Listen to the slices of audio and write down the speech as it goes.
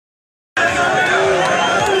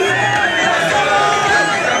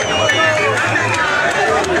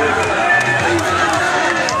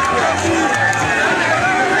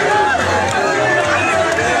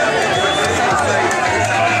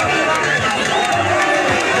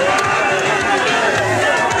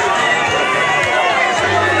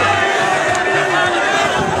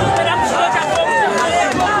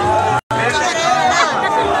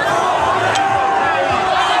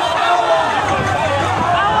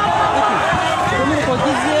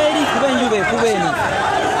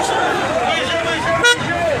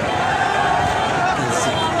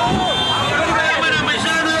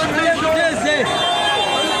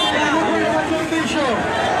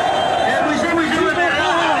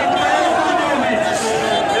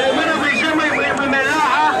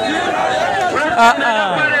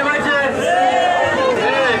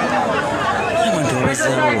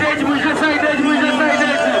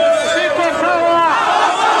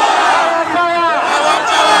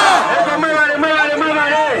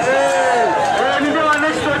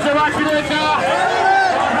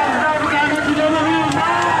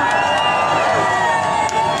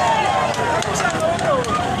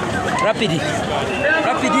Rapidi.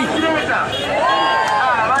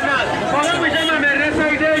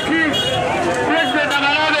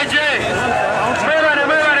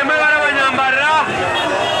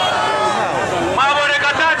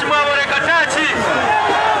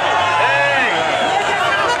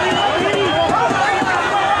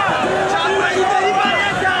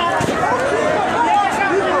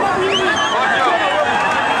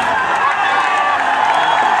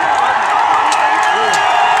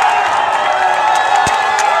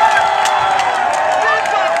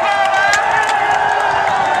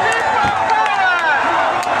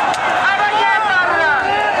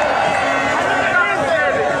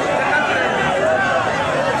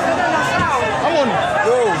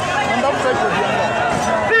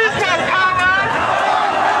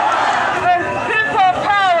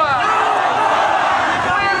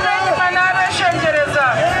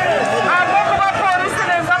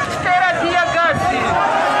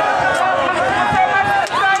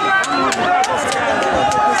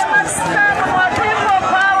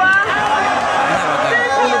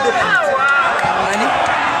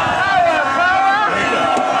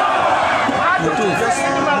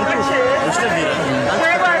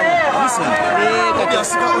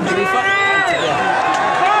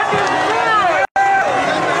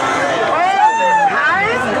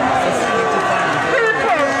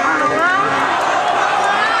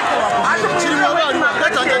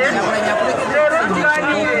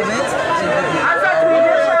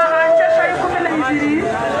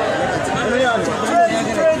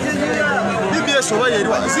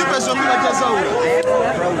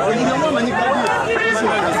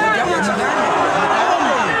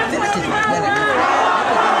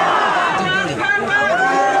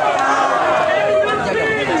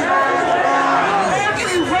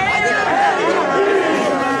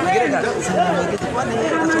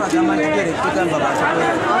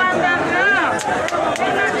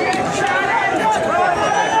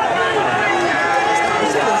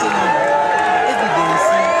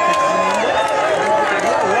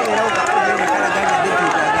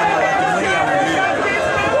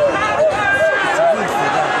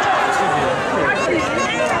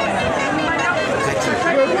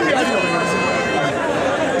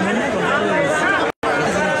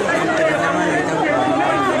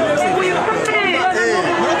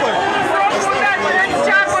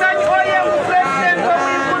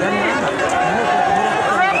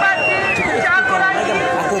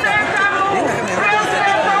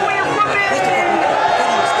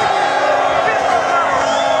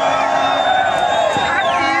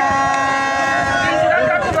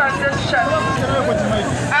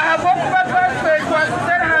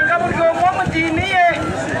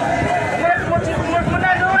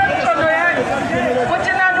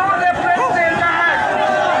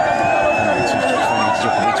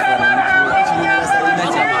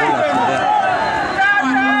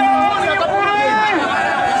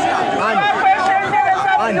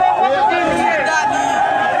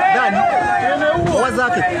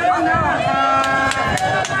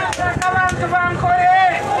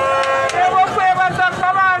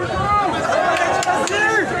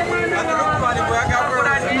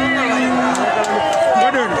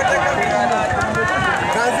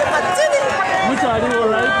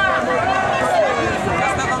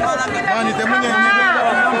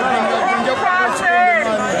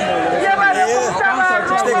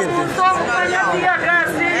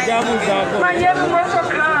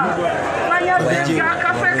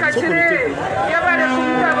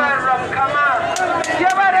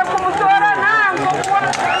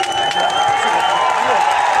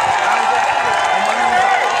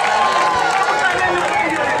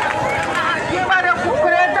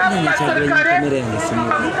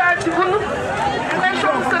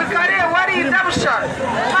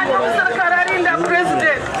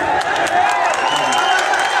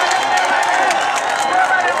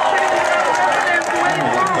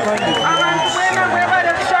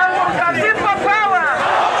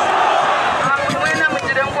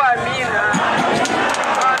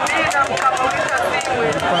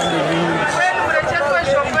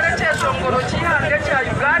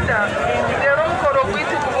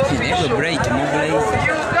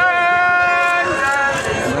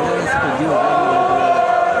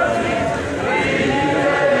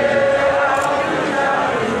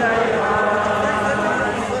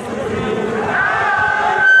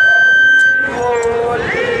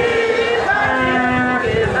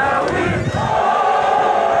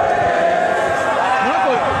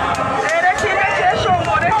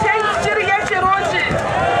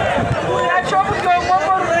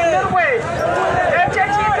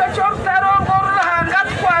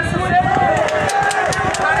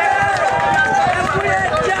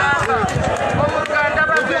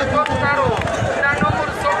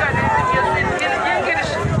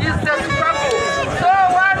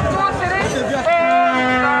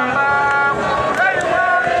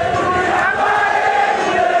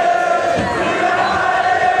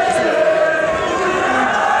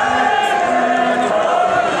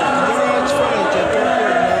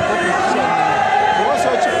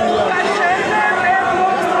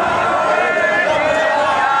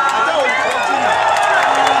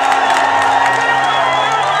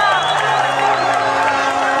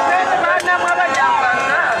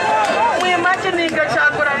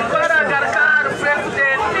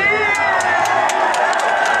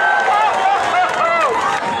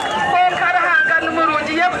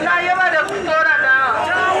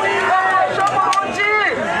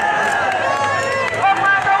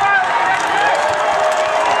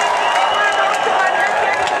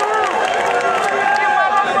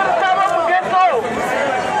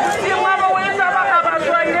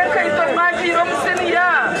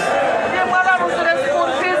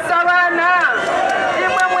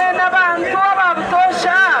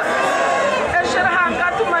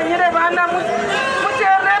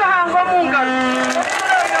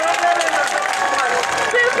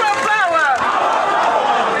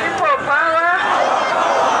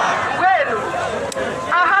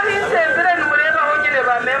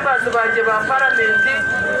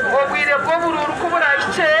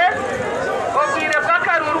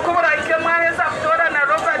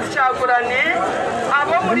 Kyagulanyi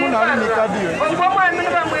abo muri ubwo mwami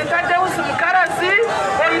bamwita Deus Mukarazi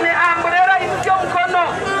oyine ambrera ibyo mukono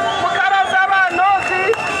mukaraza abanozi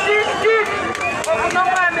tik obuno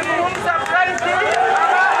mwami mumsa praise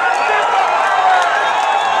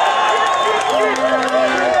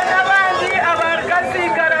abandi abargazi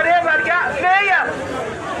garare barya meya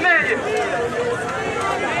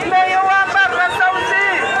wambara sauti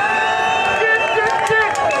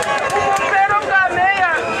pero ga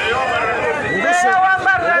meya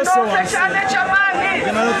wambara no cyane cyamani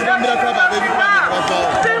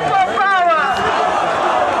people power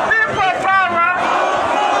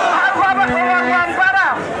wambara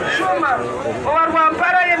shuma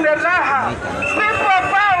wambara yemeraha people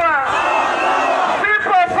power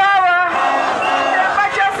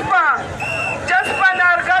Jasper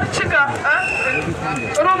nargarchiga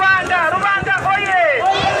Rubanda oye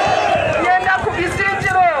yenda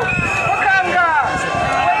kubisinjiro mukanga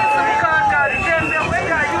wezi mukanga rigembe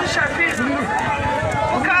weka yushafi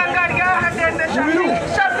mukanga ryahagende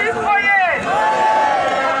shafi oye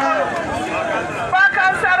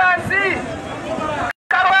bakansarazi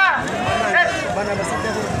karwa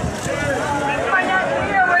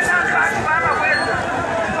manyakiye wena kandi baba weza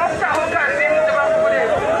okutahoga bintu bakure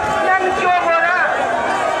nyamijobora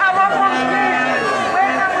abamuzi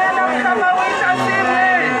wena kama wita simwe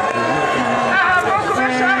ahabo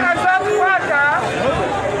kubashaka zakwata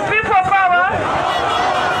people power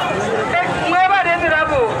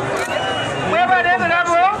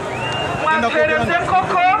mwebareberabo mwapereze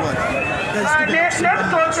koko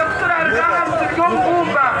nekitoke kuturargaha muturyo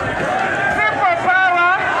mugumba people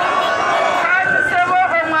power kandi sebo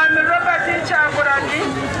omwami Robert Kyagulanyi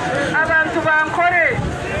abantu bankore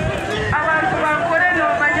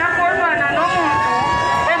nomanya konwana n'omuntu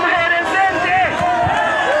omuhereze nte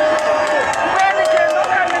mbwene kendo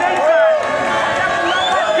kamere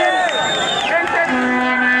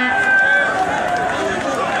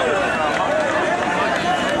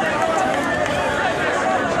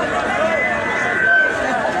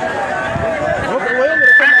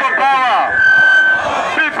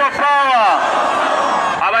people power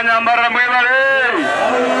abanyambara mwebare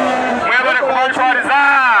kubashwariza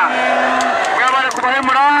mwebare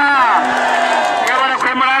kubahemura mwebare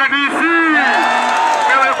kwemura RDC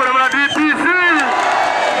mwebare kwemura DPC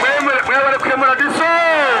mwebare kwemura DSO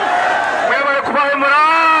mwebare kubahemura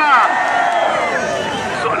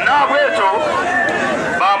so nabweto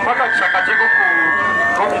bampaka chakateko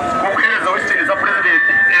kukweza wistiriza president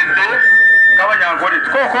ende kabanyangori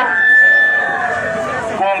twoko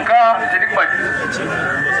konka tinikmati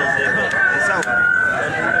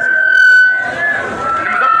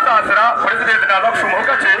nimuza kutasira president naza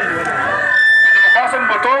kushumuka cye ndimukaso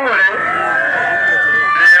mbotongore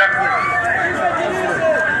rera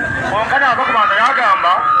konka naza kubanza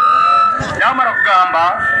yamara kugamba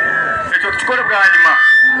icyo tukore bwa nyuma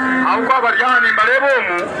ahubwo abaryahani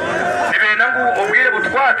mbarebomu nibenda ngo ubwire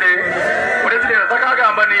butwate president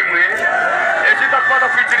atakagamba nimwe ekita kwata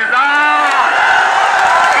kwitiriza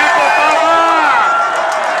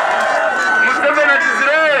Museveni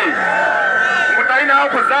atizire ngutaina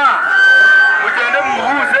hakuza mugende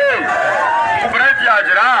muhuze ngubura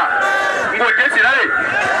byagera ngogekiraye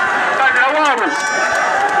kagira wabo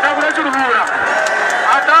ndabura cyuruhura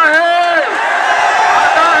atahe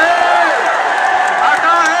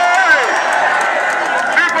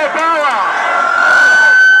people power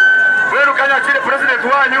werukanya kire president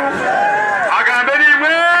wanyu agambe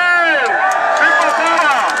nimwe people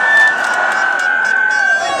power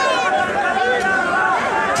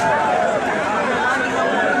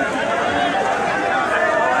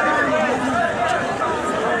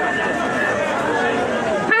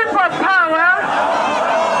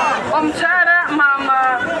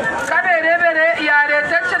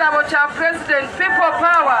President people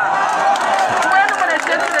power wenu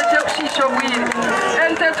munechetureche kushisho bwire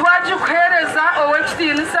ente twaji kuhereza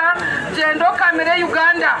owekitinisa gendo kamere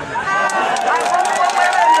Uganda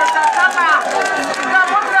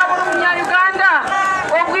Uganda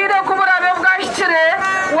obwire kuburabe bwashikire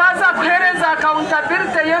waza kuhereza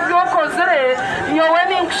accountability y'ebyokozere nyowe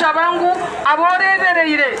ninkushabangu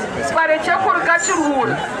aborebereire bareke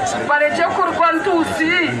kurugakiruhura bareke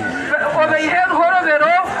kurwantusi obeihe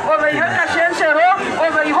ruhorobero obeihe kashenshero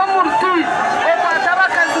obeiho murti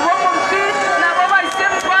obatabakazi bo murti nabo bahise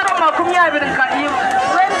bitwaro 20 kaimo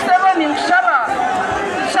when 7 inshaba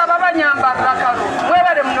abanyambara karo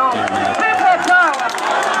webare mnongo people power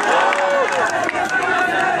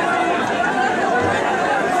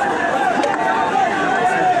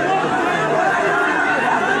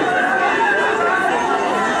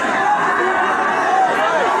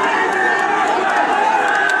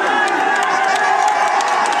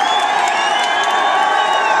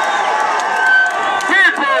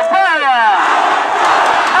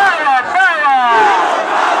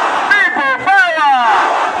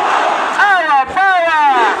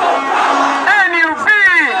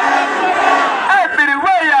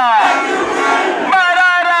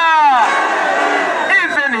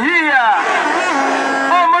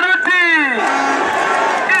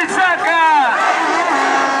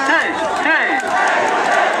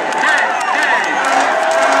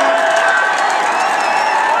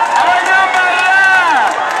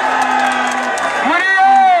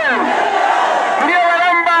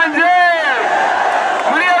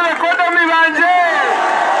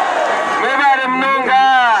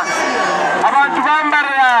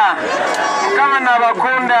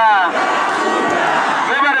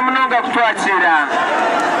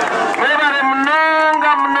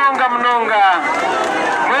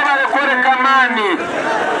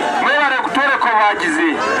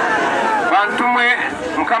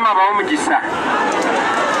mukama bawumugisa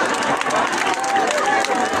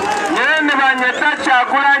nyene banyeta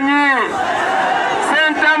Kyagulanyi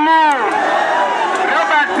Sentamu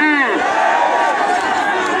Robert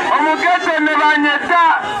omugeto ne banyeta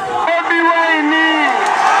Bobi Wine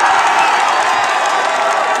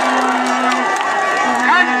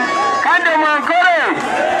kandi omwankole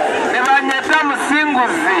ne banyeta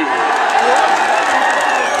Musinguzi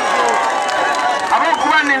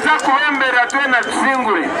abokuba ninza kubembera twena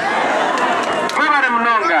tusingule mwebale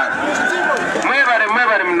munonga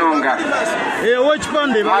mwebale munonga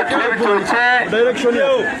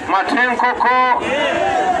mwatwe enkoko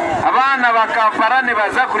abaana bakampara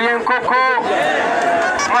nibaza kurya enkoko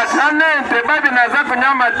mwatane ente babi naza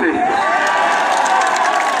kunyamate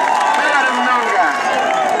mwebale munonga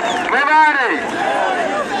mwebale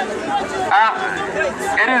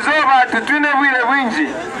erizoba tutwine bwire bwingi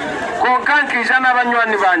konka nkija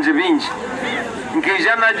n'abanywani banje bingi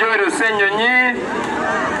nkija na Joel Senyonyi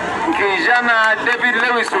nkija na David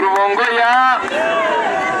Lewis Rubongoya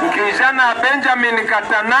nkija na Benjamin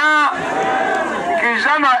Katana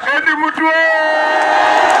nkija na Eddie Mutwe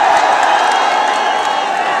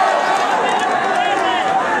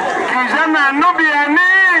nkija na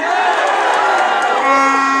Nubiani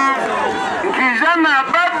nkija na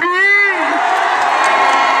Babi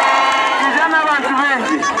nkija na abantu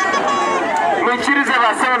bengi mwikirize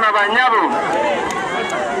basawo na banyabo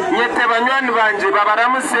nyete banywani banje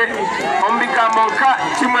babaramuse ombikamoka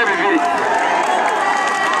kimwe bibiri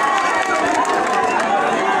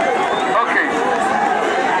okay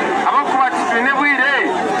abakuba tibine bwire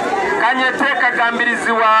kanyete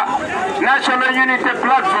kagambirizi wa National Unity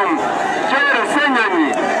Platform Joel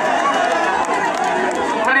Senyonyi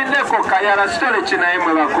mulindeko kayara story kina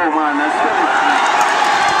imwe bako mwana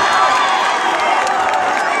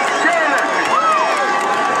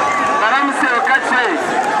baramuse okache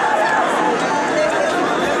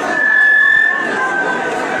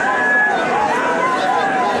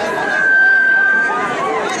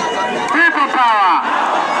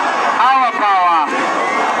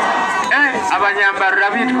abanyambarira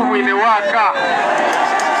bitwa ubwine waka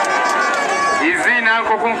izina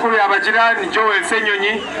nkoko nkuru y'abagirani Joel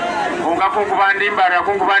Senyonyi ongakunkubandi Mbarara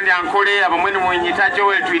kunkubandi ankole abamwe ni munyita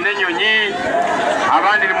Joel twine Nyonyi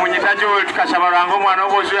abandi ni munyita Joel tukashabarango mwana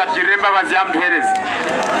obozo yakiremba bazyamduhereza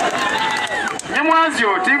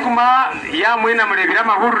nyamwazyo tinkuma ya mwena murebira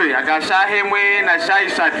mahurre agashahemwe na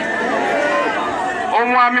Shaishad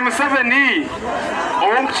omwami Museveni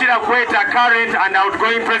ow'okukira kweta current and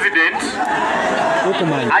outgoing president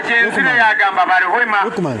agenzire yagamba barihwema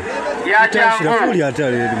yajangu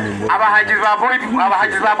abahagizi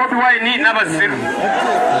ba Bobi Wine n'abasiru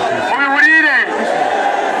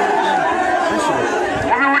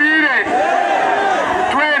mubihurire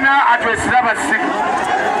twena atwesira abasiru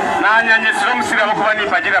nanyanyesira omusira abokuba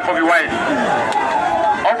nimpagira Bobi Wine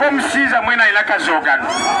ogwo omushiija mwena alina akazogano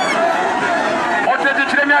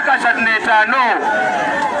otetekire emyaka 35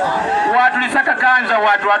 watulisaka kanja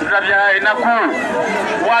watulabya enaku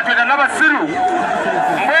watweta n'abasiru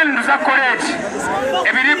mbwenu tuza college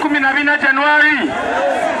ebiri 14 January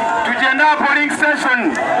tugenda polling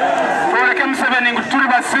station twoleke Museveni ngu tuli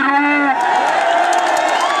basiru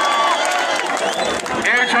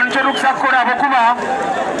ekyo nikyo tukuza kukola abokuba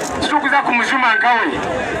kitukuza kumuzuma nkawe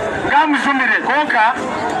ngamuzumire konka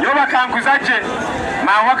yoba kankuzaje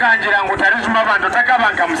mawa kanjira ngu tarizuma abantu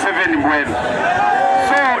takabanka Museveni mbwenu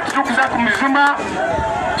so titukuza kumuzuma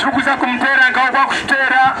titukuza kumutera nkawe kwa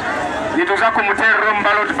kushutera nituza kumutera mu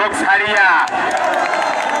ballot box hariya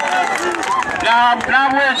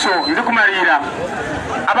nabwekyo ndikumalira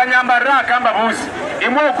abanyambarira akamba buzi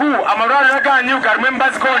imwoku amalwaliro ganyu garimwe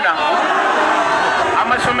mbazikona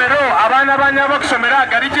amasomero abaana banya bakusomera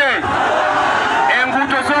garije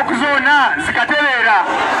enguuto z'okuzona zikaterera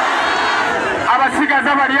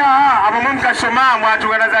abasigaza bali aha abamwe mukashoma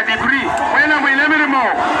mwatugana za degree mwena mwine mirimo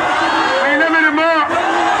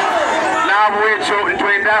nabwekyo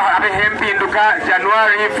ntwenda abehempinduka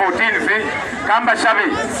January 14th kamba shabe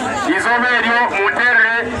izobe eryo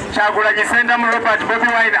munterere Kyagulanyi Sentamu Robert Bobi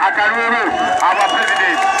Wine akaruru aba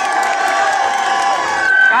president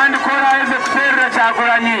kandi kora eze kuterera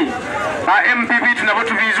Kyagulanyi ba MPP tunabo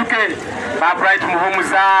tubizuke ba Bright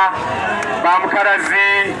Muhumuza ba Mukarazi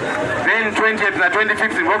then 20th na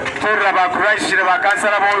 25th ngo kuterera ba Kurashira ba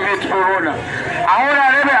kansala bo bitu corona ahora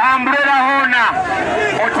rebe umbrella hona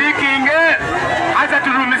otikinge aza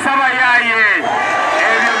turumisaba yaye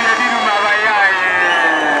ebyo byediru mabayaye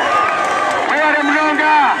wale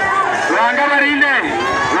mnonga wanga barinde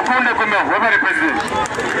ukunde kume wabare president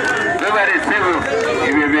wabare sebo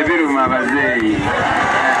ebyo byediru mabazeyi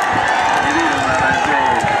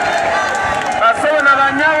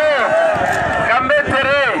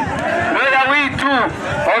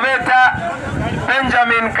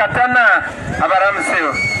Captain Katana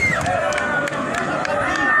abaramuseo.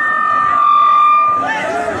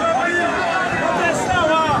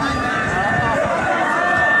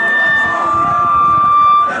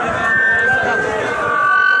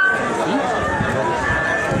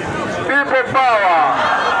 People power,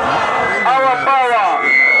 our power,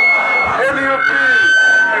 NUP,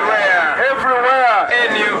 everywhere,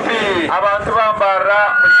 NUP. Abantu bambara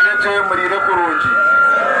murire kurungi.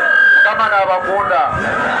 Kama nabakunda.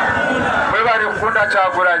 Mwe bari kukunda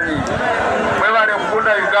Kyagulanyi. Mwe bari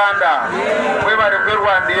kukunda Uganda. Mwe bari kwe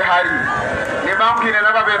Rwanda ihari. Nimambwire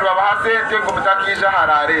n'ababendu babahasente ngo mutakija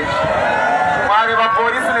harare. Mwari ba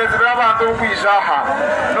polisi nezibira abantu kwijaha.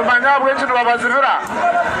 Numanya bwenshi babazibira.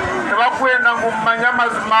 Tebakwenda ngumanya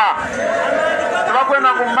mazima. Tebakwenda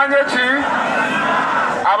ngumanya ki?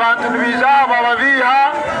 Abantu nibijaha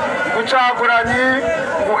bababiha ku Kyagulanyi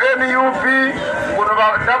ku NUP ngo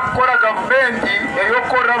bakora government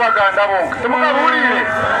eyokora baganda bonka. Temugabulire.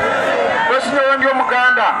 Boshinyo ndi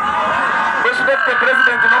omuganda. Boshinyo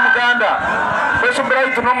president no muganda. Boshinyo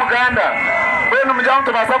bright no muganda. Bwenu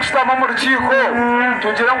mujyantu baza kushitama mu rukiko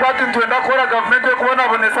tugira ngo ati twenda kora government yo kubona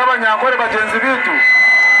bonesa abanyankore bagenzi bitu.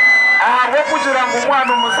 Ahubwo kugira ngo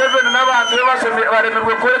umwana Museveni n'abantu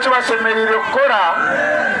baremerwe kore cyo bashemerire gukora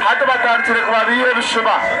hata batantire kubabiye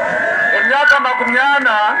bishuba. Emyaka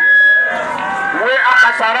 80 we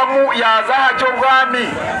akasaramu yaza hacyo bwami.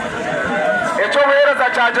 Echo buhereza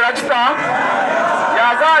cyagira kita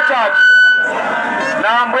yaza hacyo.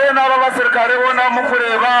 Nambwe n'aba basirikare bona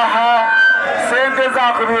mukureba ha sente za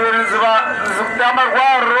kubiririza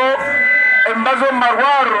z'amarwaro embazo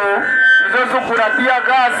marwaro zosukura tia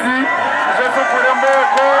gasi zosukura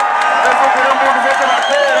mboko zosukura mbundu zote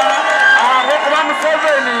batera aho kuba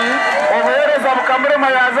Museveni obuhereza bukamere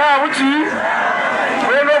mayaza buki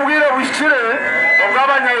bweno bwire bushire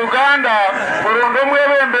obwabanya Uganda burundo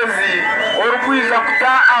mwebembezi orukwiza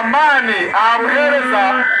kuta amani abuhereza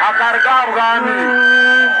akarga bwami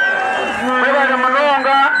mwebale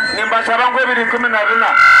munonga nimbashaba ngo 2014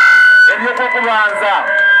 ebyo kubanza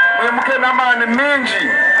mwimuke n'amani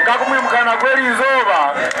mingi ngakumwimukana kweri izoba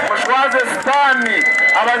mushwaze sitani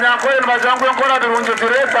abanyankore bajangwe nkora birunje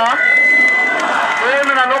direta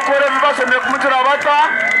bwenu na nokore bibasomye kumutira bata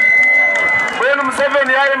bwenu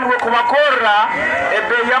Museveni yayemwe kubakora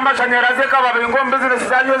ebe y'amashanyarazi kababingo business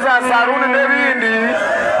zanyo za saruni n'ebindi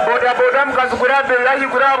boda mukazugura be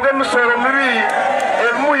yahigura bwe musoro mibi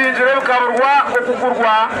emuhinjire bukaburwa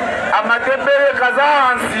okugurwa amatebere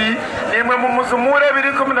kazahansi nimwe mu muzumure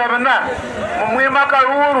 2014 mu mwima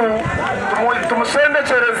karuru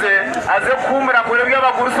tumusendekereze aze kumira kure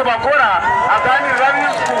by'abaguruse bakora aganirira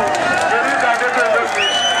bisku yebizande tendezi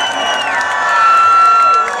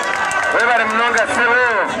webare mnonga sebo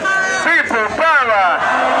people power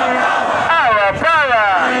our power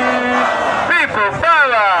people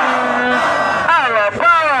power our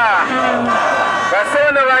power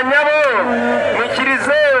basone banyabo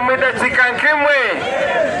mukirize umudakika nkimwe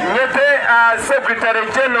nyete secretary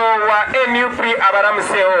general wa NUP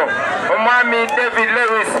abaramuseo omwami David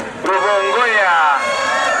Lewis Rubongoya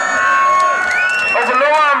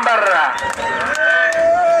Okulowambara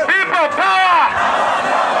people power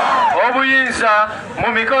obuyinza mu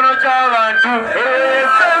mikono cy'abantu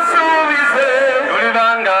sensubize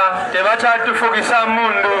ulibanga tebacyatufugisa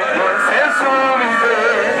mundu sensubize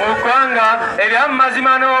mukwanga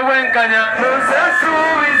ebyamazima n'obwenkanya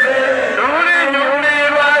sensubize lulinyuli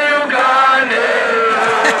lwa Uganda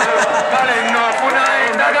kale nofuna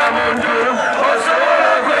endaga muntu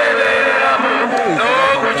osobola kwebereramu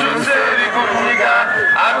n'okukyusa ebikunyiga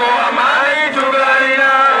ago amaanyi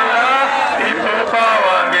tugalina ipopa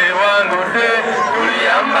wange wangude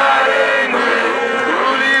tuliyambalengu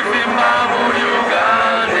tulivima mu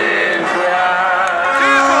Uganda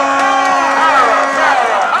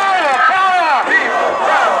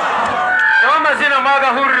n'amazina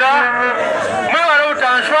magahurira mwewala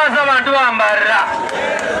utanshwaza abantu bambarira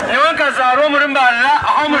niwenkazaro muri Mbarara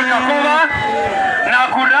aho muri Kakuba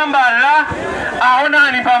nakurira Mbarara aho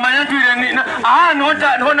nani pamanya twire aha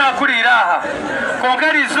niho nakurira aha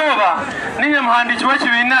konkari izoba ninye muhandiki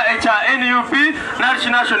w'ekibina ekya NUP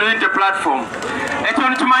National Unity Platform ekyo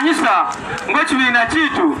nitumanyisa ngo ekibina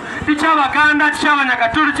kitu tikyabaganda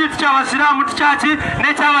tikyabanyakatulu kitu kyabasiramu tikyaki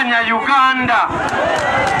nekyabanyayuganda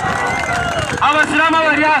abasiramu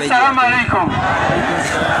bali assalamu alaikum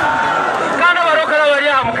kana barokera bali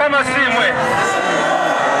aha mukama simwe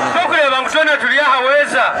tokureba ngutona tuli aha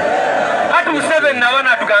weza hatu Museveni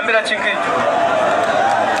nabana tugambira kinkitu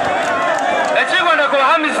ekigo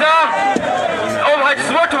ndakuhamiza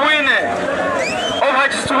obhagisi botuwine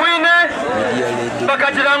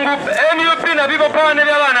bakagira ngu NUP na bibo pawane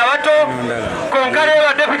by'abana bato konkare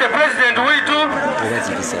wa deputy president witu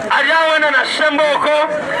aliyawana na shemboko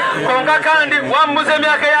konka kandi wambuze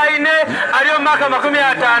myaka ya 4 aliyo maka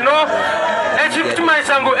 50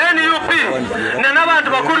 ekitumaisa ngu NUP na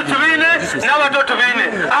n'abantu bakuru tubine n'abato tubine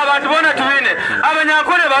abantu bona tubine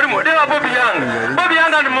abanyankole barimo deba Bobi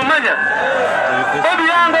Yanga ndimumanya Bobi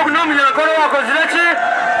Yanga okunomunyankole wakozire ki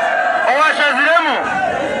owashaziremu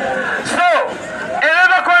so era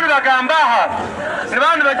bakoni bagamba aha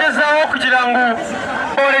nibantu bagezaho kugira ngu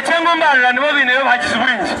orechengo Mbarara nibo bineyo bagize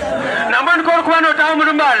ubwingi nambo ndikora kuba notaho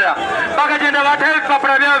muri Mbarara bakagenda batahe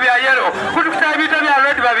ibipapuro byabo bya yero kutukitaho ibita bya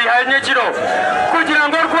red babihanye kiro kugira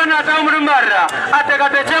ngo kuba nataho muri Mbarara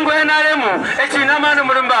ategatechengo NRM ekinamana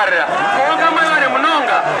muri Mbarara konga mwe bari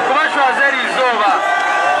munonga kubashwazeri izoba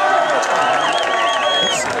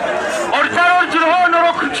orutaro rukiroho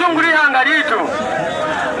n'okucungura ihanga ritu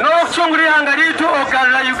n'okucungura ihanga ritu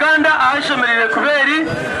ogarura Uganda ahashemerere kuberi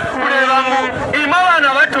kureba ngo irimo abana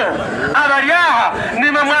bato abaryaha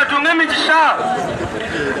nimwe mwatunga imigisha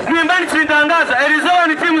nimba nikitangaza erizoba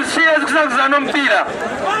ni timu zishiye zikuzaguza no mpira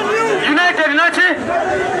United nachi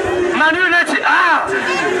Man United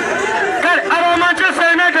kare aba Manchester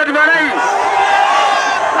United barayi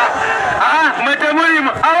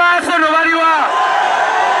mwetemulimo aba Arsenal bariwa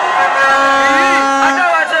ata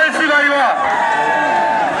wa Chelsea bariwa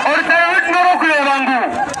orutaro ngoro kureba ngu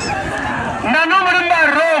nano muri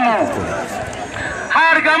Mbarara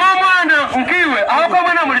harigamo mwana nkiwe ahoko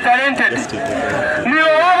mwana muri talented niwe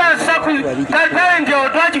wabasa ku talent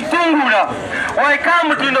otwachi kitungura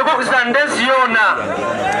waikamutindo ko kusandesi yona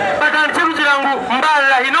batanti kugira ngu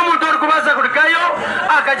Mbarara hino muntu uri kubaza kurikayo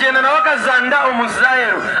akagenda nawe akazanda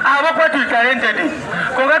omuzayero abo kwati talented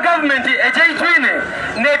konga government ejeitwine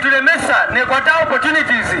netulemesa nekwata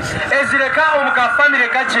opportunities ezireka omuka family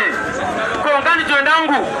kache konga nitwenda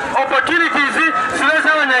ngu opportunities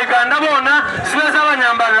zibeza abanyayuganda bona zibeza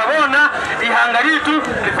abanyambarara bona ihanga ritu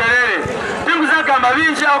literere timuzagamba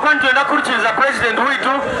binji aho kandi twenda kurukiriza president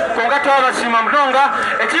witu konga twabashima mdonga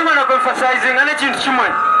ekingwa na emphasizing ane kintu kimwe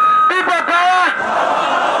people power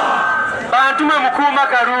bantume mukuma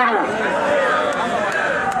karuru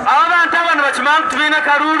abantu abantu bakimanga tubina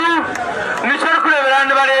karuru nichoro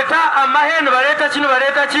kuleberana baleta amaheno baleta kino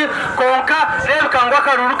baleta ki konka rebukangwa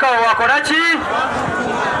karuru kawo wakorachi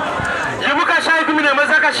yibuka shayi 10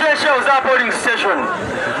 mwezi akasheshe uza polling station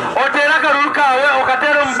otera karuru kawe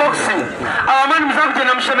okatera mboxi abamani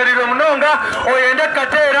muzakugenda mushemerero munonga oyende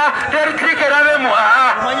katera teri krikerabemu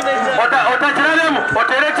otakirabemu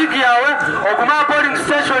otere tiki yawe oguma polling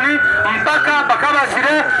station mpaka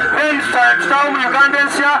bakabasire then tutawo mu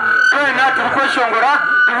Ugandensia twena tukweshongora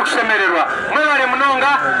tukushemererwa mwebale munonga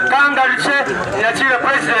kangaliche yakire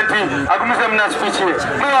president agumize muna speech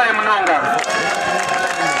mwebale munonga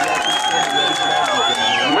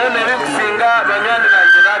mwene bikusinga banyani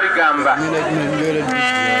banje babigamba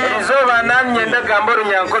erizoba nanye ndagamba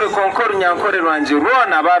runyankore konkoro nyankore rwanje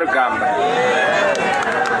rwona barugamba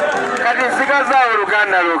kati sigaza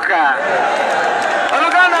uruganda ruka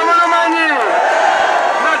uruganda mwamanyi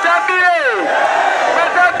batabire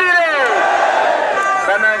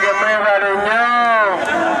banange mwebale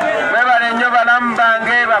nyo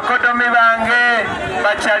balambange bakodomi bange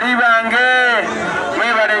bachali bange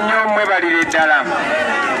mwebale nyo mwebalire ddala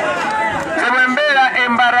zebwe mbeera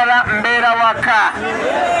Embarara mbeera waka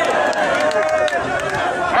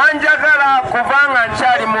mwanjagala kubanga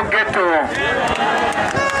nkyali mu ghetto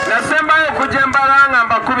nasembayo kujja Embarara nga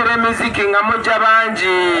mbakubira emiziki nga mujja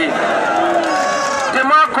bangi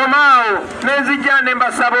temwakomaawo nenzijja ne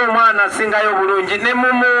mbasaba omwana asingayo bulungi ne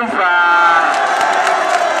mumumpa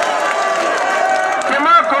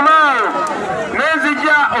temwakomaawo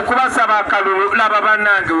nenzijja okubasaba akalulu laba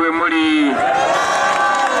bannange we muli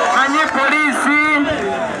manyi polisi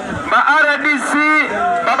ba RDC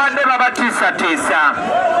babadde babatiisatiisa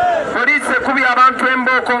polisi ekubye abantu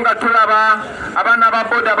embooko nga tulaba abaana ba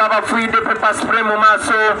boda babafuuyidde pepper spray mu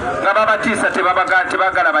maaso nga babatiisa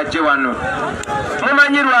tebagala bajje wano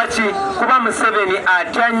mumanyi lwaki kuba Museveni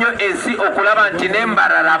atya nnyo ensi okulaba nti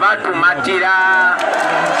n'Embarara batumatira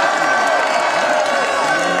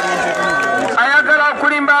ayagala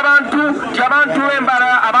okulimba abantu ti abantu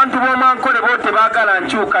b'Embarara abantu b'omwankole bo tebagala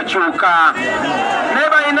nkyukakyuka naye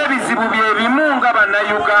balina ebizibu bye bimu nga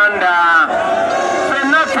bannayuganda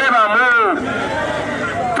ffenna twebamu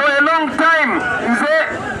for a long time nze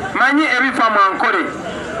manyi ebifa mwankole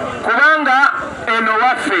kubanga eno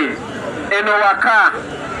waffe eno waka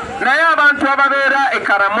naye abantu ababeera e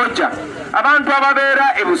Karamoja abantu ababeera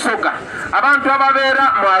e Busoga abantu ababeera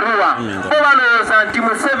mu Arua bo balowooza nti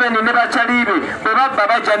Museveni ne bakyalibe bwe babba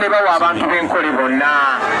bajja ne bawa abantu b'enkole bonna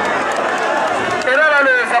era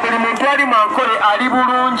balowooza buli muntu ali mu nkole ali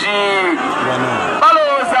bulungi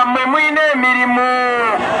balowooza mmwe muyina emirimu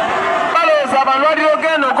balowooza amalwaliro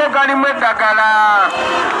g'eno go galimu eddagala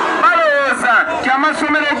balowooza nti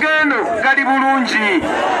amasomero g'eno gali bulungi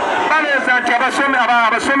balowooza nti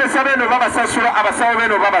abasomesa b'eno babasasula abasawo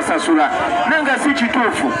b'eno babasasula naye nga si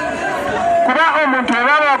kituufu kuba omuntu bwe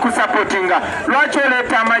baba bakusapootinga lwaki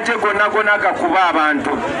oleeta amagye gonna gonna gakuba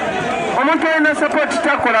abantu omuntu alina sapooti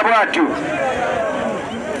takola bw'atyo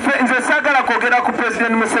nze saagala kwogera ku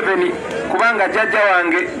President Museveni kubanga jjajja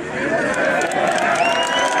wange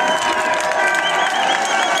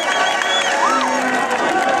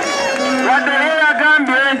wadde era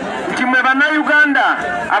agambye nti mwe bannayuganda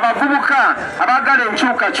abavubuka abaagala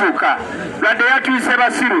enkyukakyuka wadde yatuyise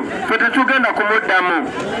basiru fe tetugenda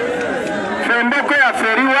kumuddamu fe emboko yaffe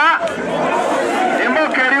eriwa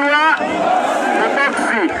emboko eriwa mu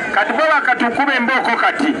bokisi kati bo bakatukuba emboko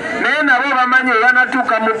kati naye nabo bamanyi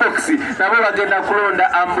webanatuuka mu bokisi nabo bagenda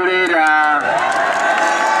kulonda ambuleera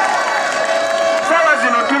saawa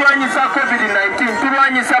zino tulwanyisa COVID-19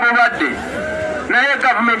 tulwanyisa bulwadde naye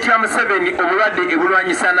gavumenti ya Museveni obulwadde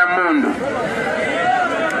ebulwanyisa na mundu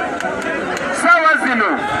saawa zino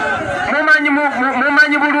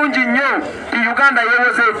mumanyi bulungi nnyo ti Uganda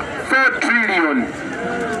yewoze 4 trillion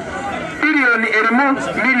biliyoni erimu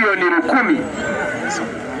miliyoni 10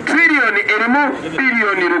 trillion erimu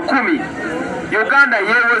biliyoni 10 Uganda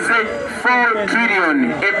yewoze 4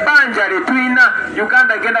 trillion ebbanja letuyina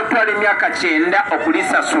Uganda genda kutwala emyaka 9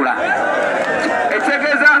 okulisasula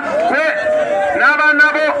etegeeza kwe n'abaana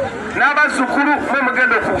bo n'abazzukulu mwe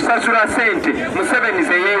mugenda okusasula sente Museveni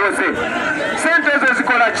ze yeewoze sente ezo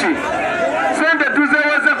zikola ki sente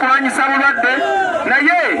tuzeewoze kulwanyisa bulwadde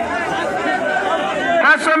naye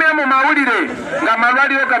basomye mu mawulire nga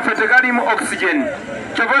amalwaliro gaffe tegalimu oxygen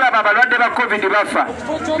kyova olaba abalwadde ba COVID bafa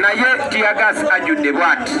naye tiyagas ajjudde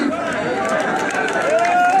bw'ati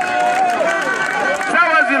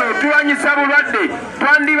saawa zino tulwanyisa bulwadde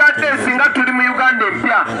twandibadde singa tuli mu Uganda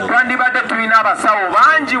empya twandibadde tulina abasawo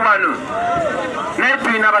bangi wano naye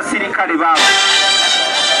tulina abasirikale baabo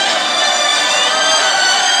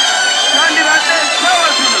twandibadde saawa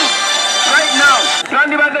zino right now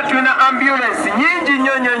twandibadde tulina ambulance nyingi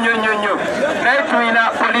nnyo naye tulina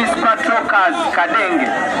police patrol cars kadenge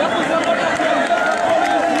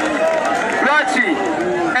lwaki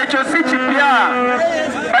ekyo si kipya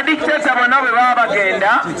badictator bonna bwe baba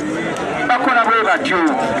bagenda bakola bwe batyo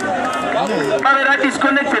babeera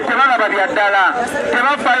disconnected tebalaba bya ddala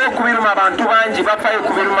tebafaayo ku biruma abantu bangi bafaayo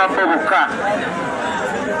ku biruma bo bokka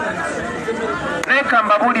naye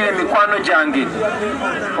kambabuulire emikwano gyange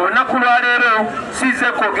olunaku lwaleero siize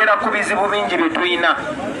kwogera ku bizibu bingi bye tulina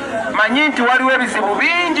manyi nti waliwo ebizibu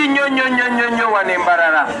bingi nnyo wano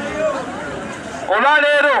Mbarara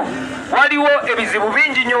olwaleero waliwo ebizibu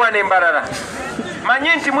bingi nnyo wano Mbarara manyi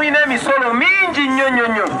nti mulina emisolo mingi nnyo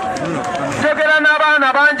njogera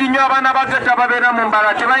n'abaana bangi nnyo abaana bageta babeera mu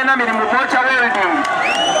Mbarara tebalina mirimu bocha welding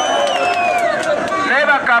naye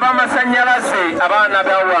bakaaba amasannyalaze abaana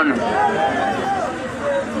ba wano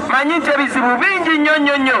manyi nti ebizibu bingi nnyo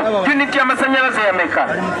uniti y'amasannyalaze yameka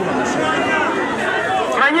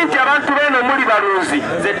manyi nti abantu beno muli balunzi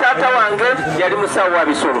ze taata wange yali musawo wa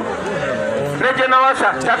bisolo ne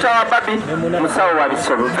Nawasa taata wa Babi musawo wa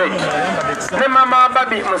bisolo ne mama wa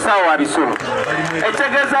Babi musawo wa bisolo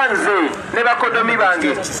etegeeza nze ne bakodomi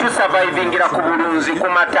bange tusurvivingira ku bulunzi ku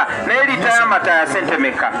mata naye lita y'amata ya sente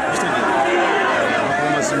meka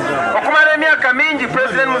okumala emyaka mingi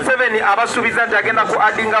President Museveni abasuubiza nti agenda ku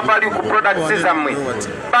addinga value ku products zammwe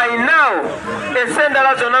by now ensi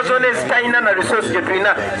endala zonna ezitalina na resource gye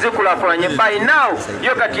tulina zikulaakulanye by now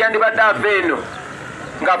yo kati yandibadde ava eno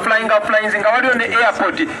nga flying nga waliwo ne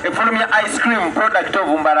airport efulumya ice cream product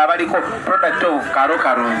of Mbarara baliko product of karo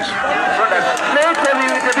karungi naye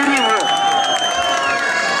tebiriwo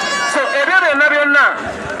so ebyo byonna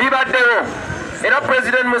bibaddewo era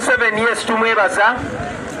President Museveni yes tumwebaza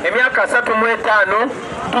emyaka 35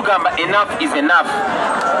 tugamba enough is enough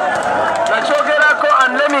nakyogerako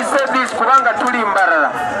and let me say this kubanga tuli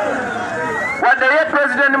Mbarara wadde ye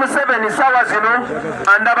President Museveni sawa zino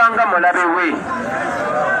andabanga mulabe we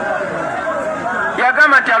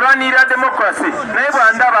yagamba nti alwanirira democracy naye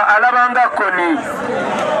bwandaba alabanga koni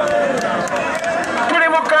tuli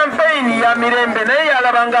mu campaign ya mirembe naye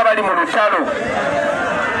yalabanga abali mu lutalo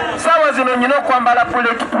sawa zino nyina okwambala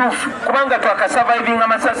bulletproof kubanga twakasurvivinga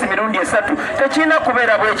amasasi mirundi 3 tekirina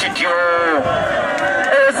kubeera bwe kityo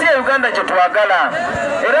si Uganda kye twagala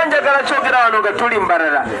era njagala kyogera wano nga tuli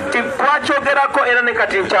Mbarara twakyogerako era ne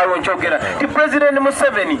kati nkyalo nkyogera ti President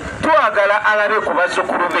Museveni twagala alabe ku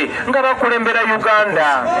bazzukulu be nga bakulembera Uganda.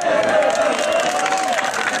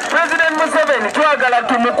 President Museveni twagala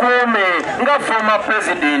tumukuume nga former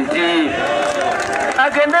president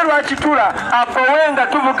agende lwakitula apowe nga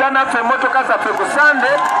tuvuga naffe emmotoka zaffe ku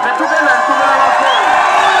Sande ne tugenda ntubulabako.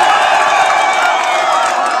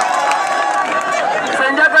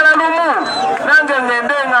 Senjagala lumu nange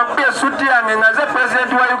ngende nga mpye esuti yange nga nze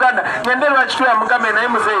president wa Uganda ngende lwakitula mugambe naye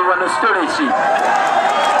muzeeyi wano storage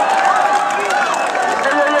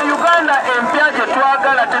Uganda empya gye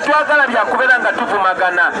twagala tetwagala byakubeera nga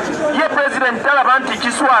tuvumagana. Ye president talaba nti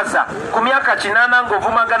kiswasa ku myaka 8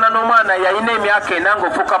 ng'ovumagana n'omwana yalina emyaka 4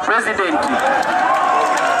 ng'ofuuka president.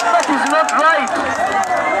 That is not right.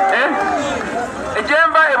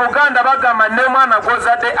 Ejemba e Buganda bagamba ne mwana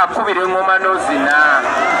gw'ozadde akubira engoma n'ozina.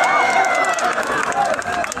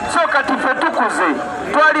 So kati ffe tukuze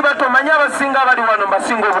twali batomanya abasinga abali wano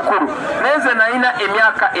basinga obukulu naye nze nalina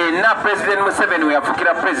emyaka 4 President Museveni we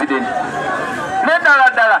yafukira president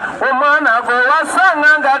neddala omwana gwe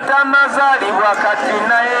wasanga nga tannazaalibwa kati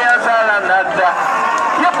naye yazaala nadda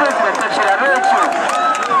ye president ekiraba ekyo.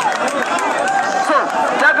 So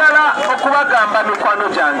njagala okubagamba mikwano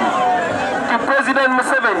gyange ti President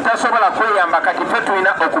Museveni tasobola kweyamba kati ffe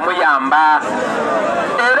tulina okumuyamba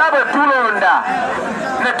era bwe tulonda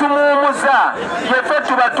ne tumuwumuza yeffe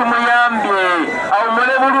tuba tumuyambye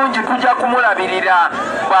awumule bulungi tujja kumulabirira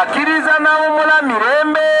bw'akkiriza n'awumula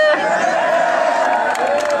mirembe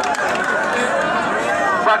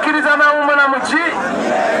bw'akkiriza n'awumula muki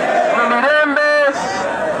mu mirembe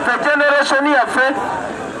fe generation yaffe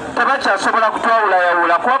tebakyasobola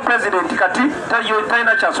kutwawulayawula kuba president kati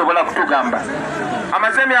talina kyasobola kutugamba.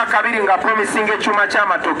 Amaze emyaka 2 nga promisinga ekyuma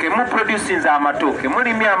ky'amatooke mu producinze amatooke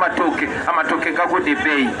mulimye amatooke gagudde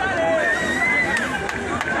ebbeeyi.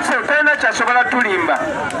 So talina kyasobola tulimba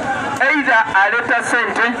either aleeta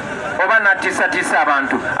sente oba natiisatiisa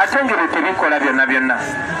abantu ate ngero tebikola byonna.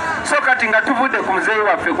 So kati nga tuvudde ku muzeeyi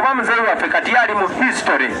waffe kuba muzeeyi waffe kati yali mu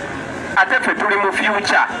history ate ffe tuli mu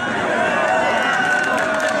future.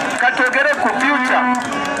 Katwogere ku future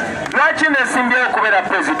lwaki nesimbyeyo okubeera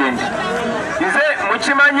president. Nze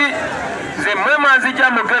mukimanyi nze mwemanzija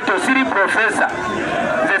mu ghetto siri professor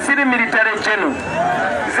nze siri military general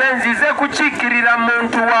nze nzize kukiikirira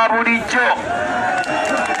muntu wa bulijjo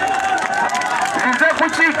nzize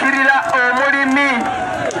kukiikirira omulimi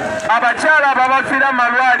abakyala ababafiira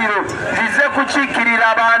amalwaliro nzize kukiikirira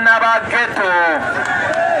abaana ba ghetto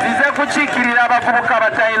nzize kukiikirira abavubuka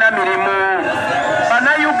abatalina mirimu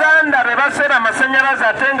Bannayuganda be baseera amasanyalaze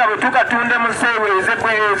ate nga bwe tugatunde mu nseewe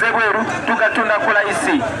bweru tugatunda ku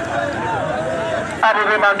layisi abo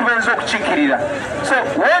be bantu benza okukiikirira. So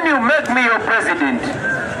when you make me your president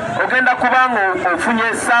ogenda kubanga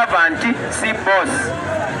ofunye servant si boss.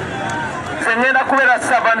 Nze ngenda kubeera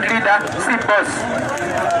servant leader si boss.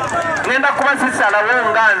 Ngenda kuba sisalawo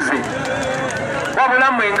nga nze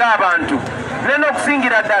wabula mwe ng'abantu. Neno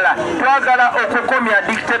okusingira ddala twagala okukomya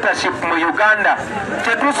dictatorship mu Uganda.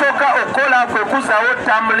 Kyetusooka okukola kwe kuzaawo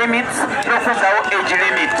term limits n'okuzaawo age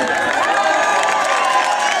limit.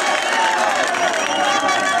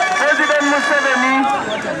 President Museveni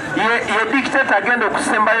ye dictator agenda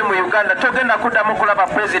okusembayo mu Uganda. Togenda kuddamu kulaba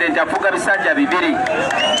president afuga bisanja 2.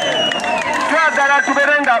 Twagala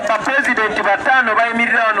tubeere nga bapresidenti 5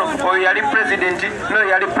 bayimirira wano oyo yali presidenti n'oyo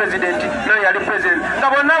yali presidenti n'oyo yali president nga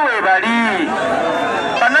bonna weebali.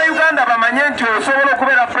 Bannayuganda bamanye nti osobola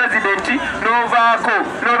okubeera presidenti n'ovaako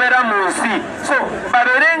n'obeera mu nsi. So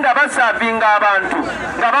babeere nga basaavinga abantu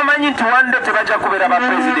nga bamanyi nti wande tebajja kubeera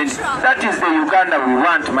bapresidenti. That is the Uganda we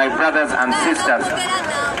want, my brothers and sisters.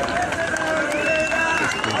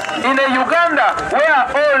 In a Uganda where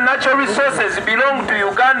all natural resources belong to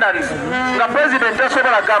Ugandans, the president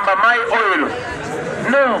tasobola gamba my oil.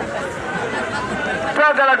 No.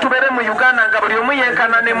 Twagala tubeere mu Uganda nga buli omu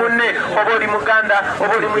yenkana ne munne oba oli Muganda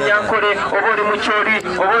oba oli Munyankole oba oli Mukyoli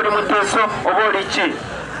oba oli Muteeso oba oli ki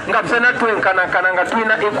nga ffena twenkanankana nga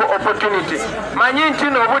tulina equal opportunity. Manyi nti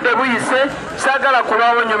n'obudde buyise saagala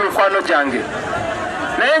kulwawo nnyo mikwano gyange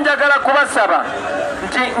naye njagala kubasaba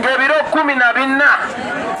nti ng'ebiro 14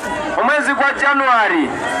 omwezi gwa January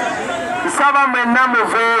nsaba mwenna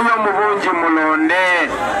muveeyo mu bungi mulonde.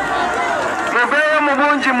 Muveeyo mu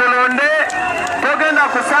bungi mulonde. Togenda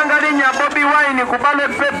kusanga linnya Bobi Wine ku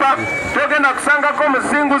ballot paper. Togenda kusangako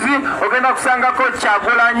Musinguzi. Ogenda kusangako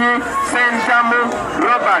Kyagulanyi Sentamu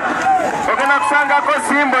Robert. Ogenda kusangako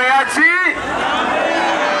Simbo yaki.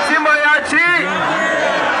 Simbo yaki.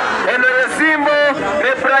 Eno ye Simbo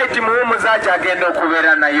ne Bright Muhumuza gyagenda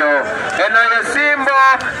okubeera nayo. Eno Yesimbo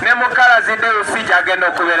ne Mukalazi Deusi gyagenda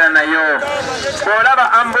okubeera nayo.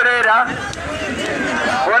 Olaba ambulera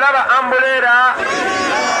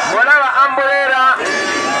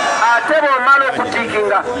ate bw'omala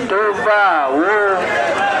okutikinga tovaawo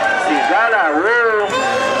sigalawo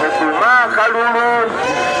okuma akalulu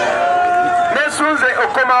nesunze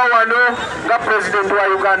okomawo wano nga pulezidenti wa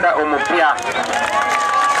Uganda omupya.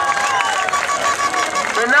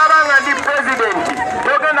 Enabanga ndi pulezidenti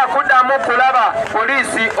togenda kuddamu kulaba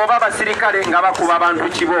poliisi oba basirikale nga bakuba abantu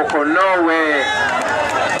kibooko, nowe.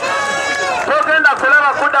 Togenda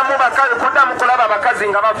kuddamu kulaba bakazi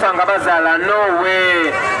nga bafa nga bazaala,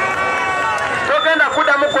 nowe. Togenda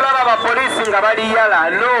kuddamu kulaba abapoliisi nga baliyala,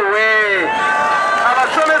 nowe.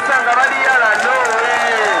 Abasomesa nga baliyala, nowe.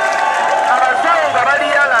 Abasawo nga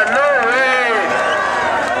baliyala, nowe.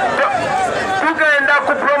 Tugenda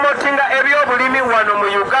kupromotinga ebyobulimi wano mu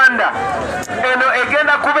Uganda. Eno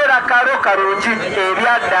egenda kubeera kalo kalungi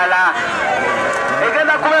ebyaddala.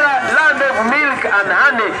 Egenda kubeera land of milk and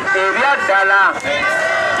honey ebyaddala.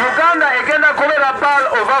 Uganda egenda kubeera Pearl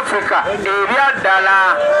of Africa ebyaddala.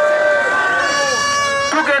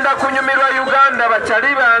 Tugenda kunyumirwa Uganda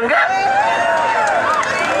bakyali bange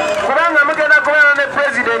kubanga mugenda kubeera ne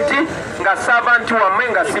pulezidenti nga servant wammwe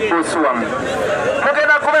nga si bosi wammwe.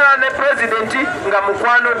 Mugenda kubeera ne pulezidenti nga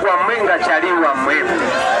mukwano gwammwe nga kyali wammwe.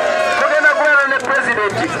 Mugenda kubeera ne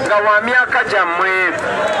pulezidenti nga wa myaka gyammwe.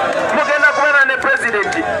 Mugenda kubeera ne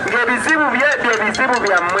pulezidenti ng'ebizibu bye bizibu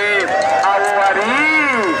byammwe. Awo wali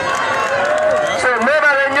so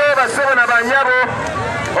mwebale nnyo basebo na banyabo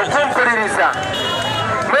okumpuliriza.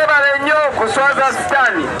 Mwebale nnyo okuswaza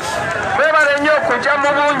sitaani. Mwebale nnyo okujja mu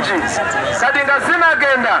bungi. Kati nga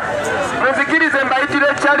sinagenda muzikirize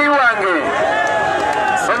mbayitire kyali wange.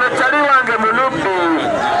 Ono kyali wange mu Nubbi.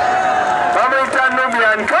 Bamuyita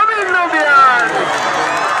Nubian. Come in Nubian.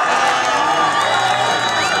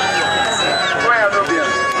 Where Nubian?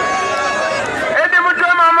 Edi Mutwe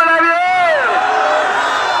mamulabye.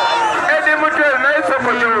 Edi Mutwe naye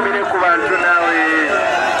sokuyumire ku bantu nawe.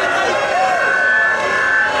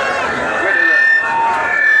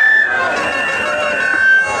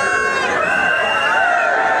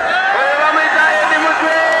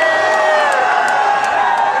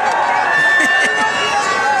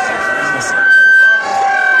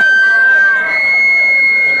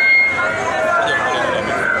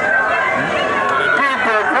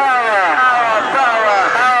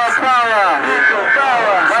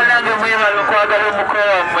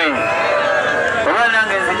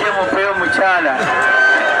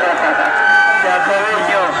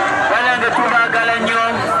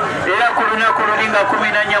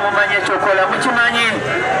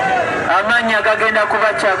 Amanya gagenda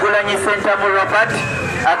kuba Kyagulanyi Center mu Robert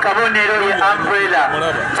akabonero ye umbrella.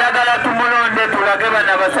 Kyagala tumulonde tulage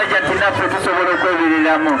bana basajja tinaffe tusobola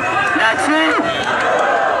okwebiririramu naki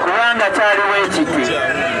kubanga kyaliwo ekiti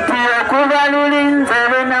tiyokuba lulinze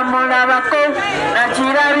be namulabako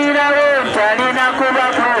nakirabirawo ntalina kuba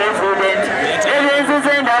president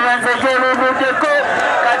ebyenzize ndaba nze gyebubuddeko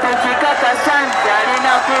katukikakasa nti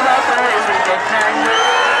alina kuba president nange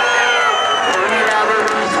olira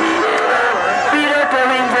bulungi biroto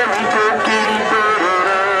binze bituukiridde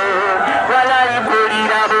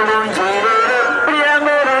walayibulira bulungi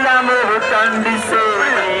buliramu olulamu butandise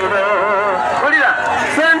olira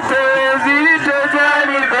sente ziri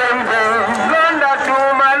tezali beibe londa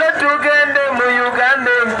tumale tugende mu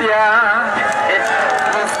Uganda empya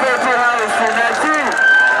mu State House naki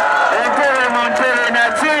entebe mu ntebe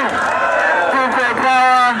naki tuvepa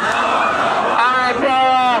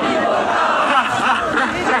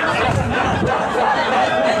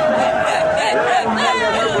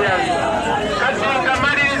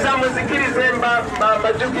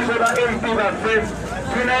bajukize ba MP baffe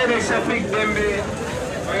tunayo Shafik Dembe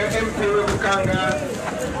MP w'Ebukanga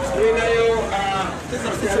tunayo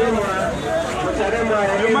Mutaremwa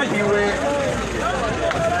MP we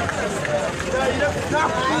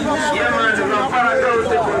Yaman Kampala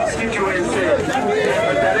South constituency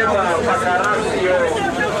Mutaremwa Pakarasio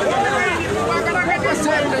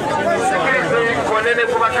konene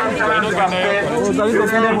kuba kansala baffe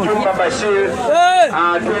Jumba Bashir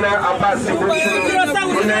tuna Abasi Busu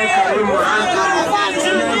tuna Karimu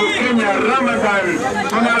Kenya Ramadan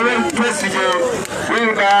tuna Ren Presidio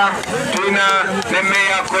Winga tuna ne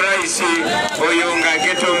Meya Koraisi Oyunga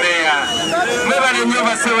Geto Meya mwebale nnyo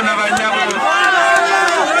basewo na banyabu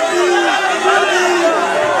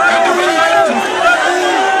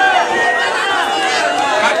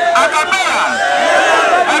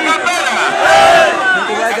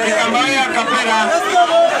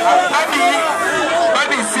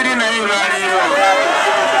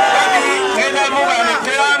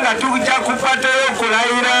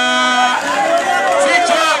Raila.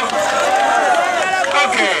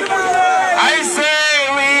 Okay. I say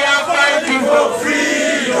we are fighting for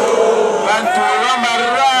freedom. Bantu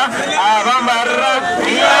Bambara,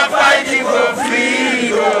 we are fighting for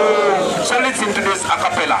freedom. So listen to this a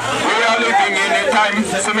cappella. We are living in a time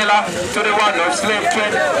similar to the one of slave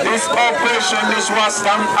trade. This oppression, this was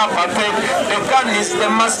done apartheid. The gun is the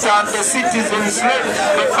master, the citizen slave.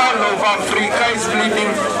 The fall of Africa is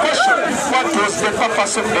bleeding. Question: what was the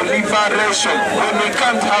purpose of the liberation when we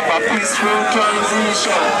can't have a peaceful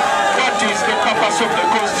transition? What is the purpose of the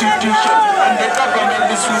Constitution and the government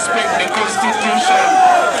disrespect the Constitution?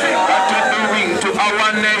 What are you doing to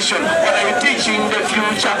our nation? What are you teaching the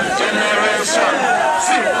future generation?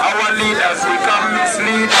 See, our leaders become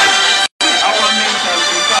misleaders. Our mentors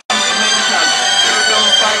become mentors. Freedom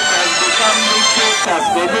fighters become dictators.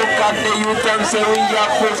 They look at the youth and say we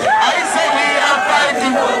are free. I say we are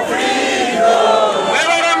fighting for freedom.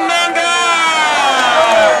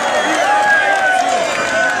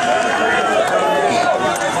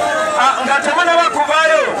 Ngatamana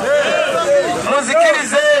bakuvayo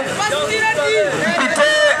muzikirize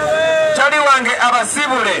mpite chali wange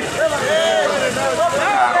abasibule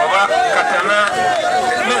oba katana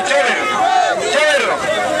no chero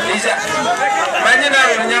isa manyina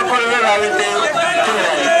nyakolwe bawede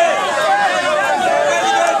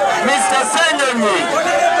Mr. Senyonyi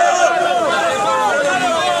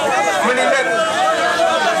mulinde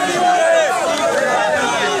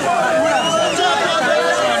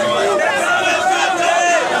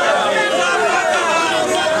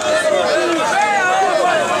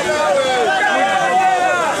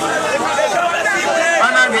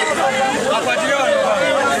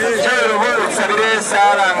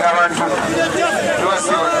saranga abantu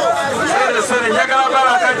sore njagala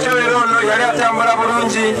bala kachero no yali atambula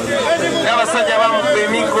bulungi n'abasajja bamupe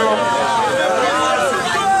emiko.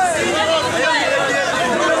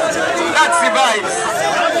 That's the vibes.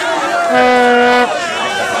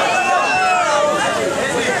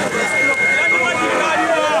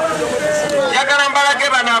 Njagala mbalage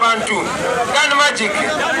bano abantu Gun Magic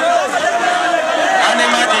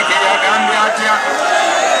yagambye atya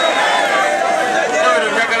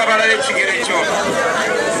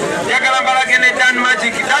yagala mbalagene Dan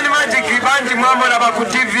Magic bangi mwamulaba ku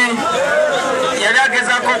TV yali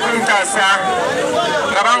agezaako okuntaasa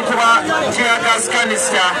nga bankuba teargas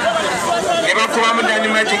kanisa ne bakubamu Dan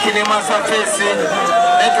Magic ne Masafeesi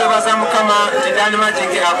naye twebaza Mukama nti Dan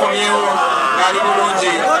Magic akomyewo ng'ali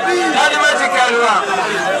bulungi. Dan Magic aliwa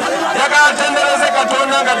yagala atendereze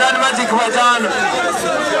Katonda nga Dan Magic wajano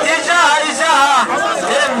ijaha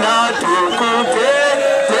tena tukupe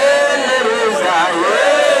tendereza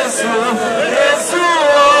Yesu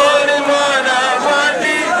ni mwana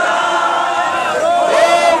mwandika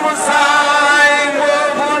omusai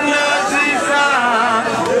mwobunaziza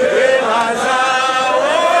ewaza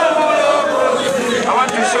obulokozi. I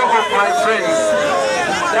want to show off my friends.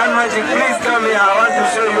 Dan Magic, please come here. I want to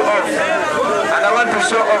show you off. And I want to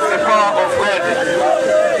show off the power of God.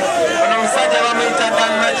 Ono musajja bamuyita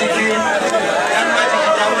Dan Magic. Dan Magic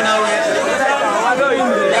tamunawe.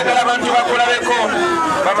 Yagala abantu bakulabeko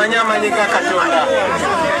bamanye amanyi ga Katonda.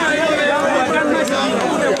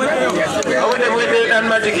 Obudde bwedde Dan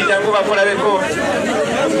Magic jangu bakulabeko.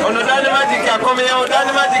 Ono Dan Magic akomyewo. Dan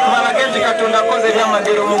Magic balage nti Katonda akoze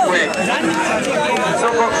ebyamagero mu gwe.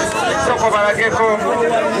 Soko balageko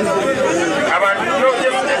abantu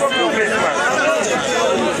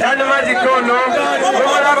Dan Magic ono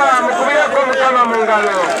omulaba mukubirako Mukama mu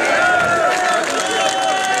ngalo.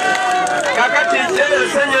 Kakati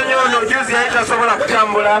Senyonyi ono juzi yali tasobola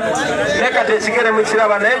kutambula naye kati ekigere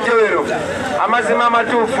mukiraba naye Joero amazima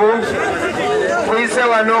amatuufu tuyise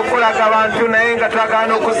wano okulaga abantu naye nga twagala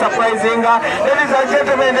n'okusurprisinga. Ladies and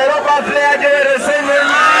gentlemen, the robot player Joero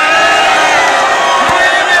Senyonyi.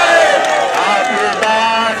 Happy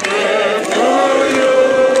birthday to you.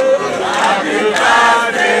 Happy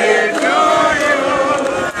birthday to you.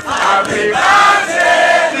 Happy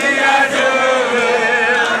birthday dear Joero.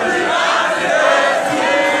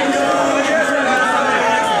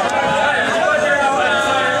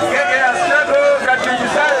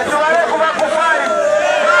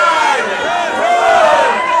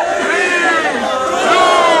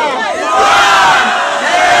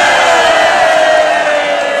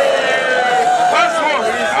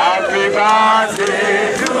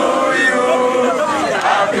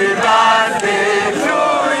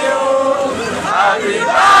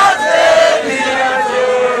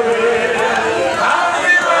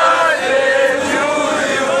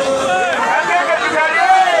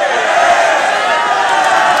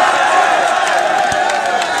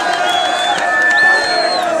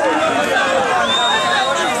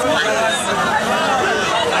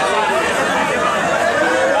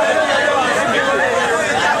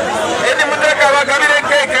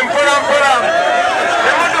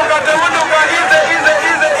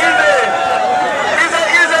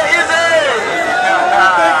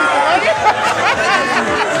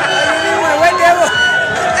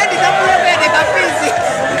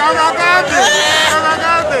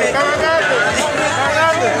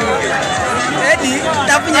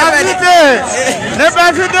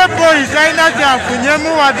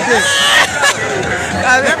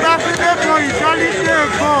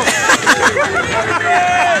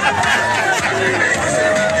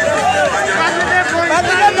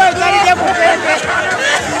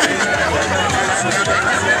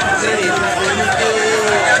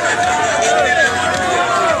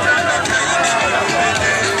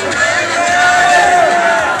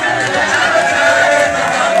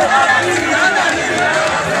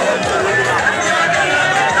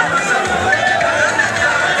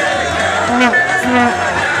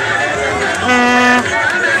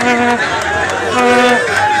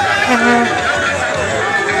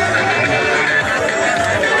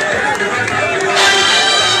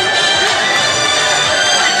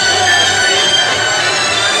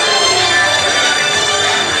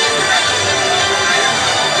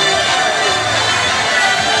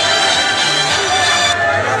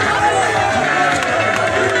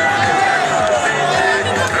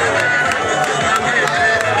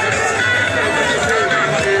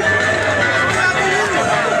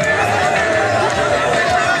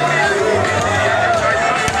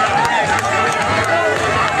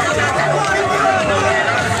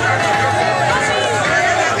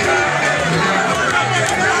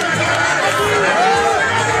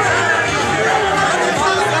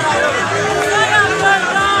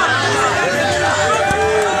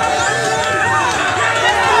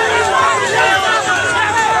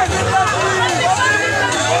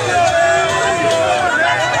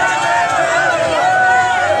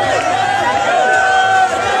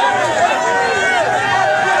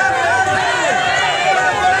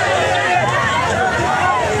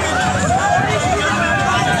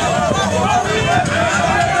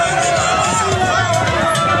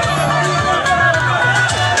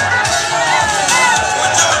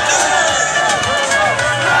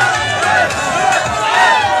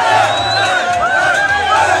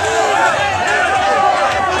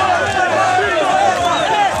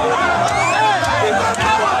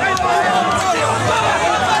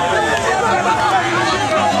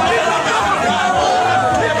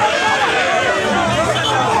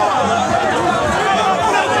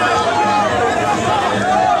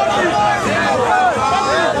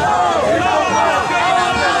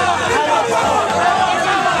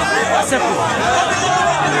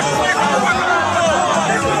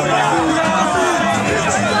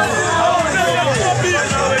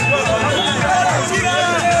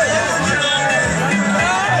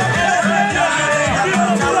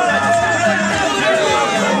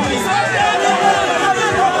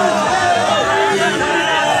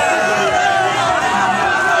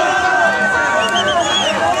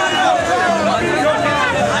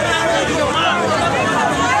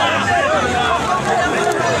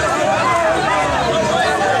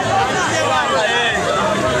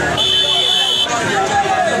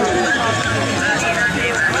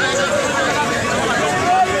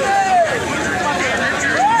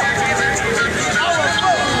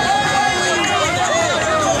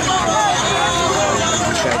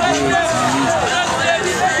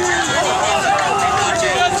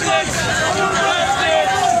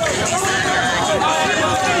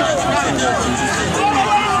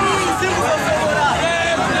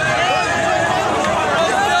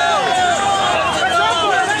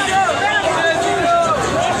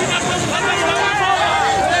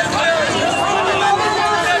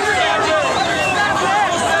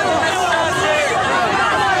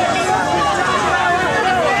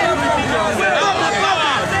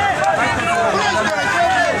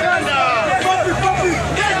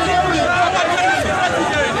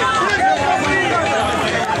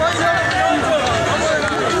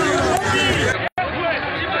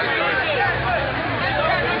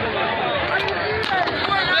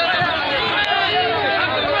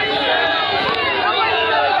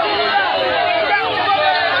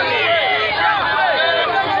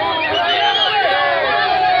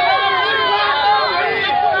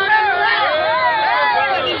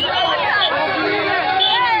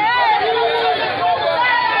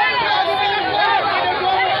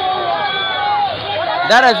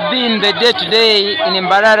 That has been the day today in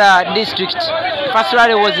Mbarara district. First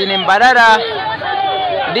rally was in Mbarara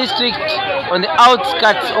district on the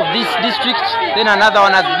outskirts of this district. Then another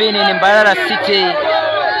one has been in Mbarara city.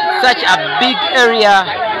 Such a big area,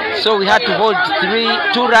 so we had to hold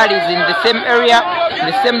two rallies in the same area,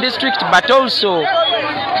 in the same district, but also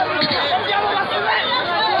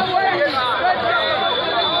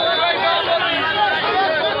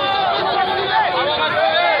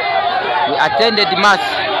we attended mass.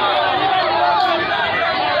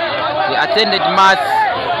 We attended Mass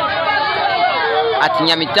at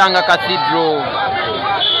Nyamitanga Cathedral.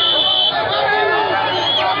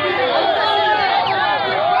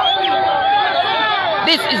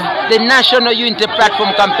 This is the National Unity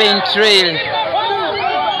Platform Campaign Trail.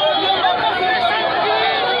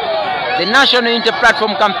 The National Unity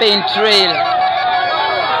Platform Campaign Trail.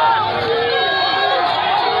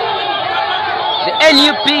 The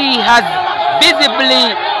NUP has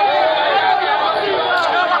visibly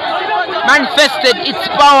manifested its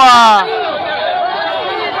power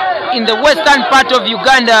in the western part of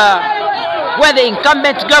Uganda, where the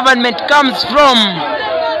incumbent government comes from,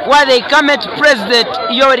 where the incumbent president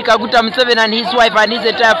Yoweri Kaguta Museveni and his wife and his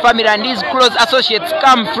entire family and his close associates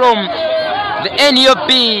come from. The NUP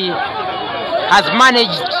has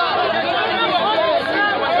managed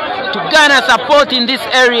to garner support in this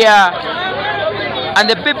area, and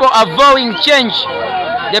the people are vowing change.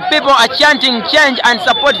 The people are chanting change and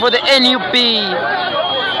support for the NUP. We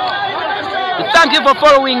thank you for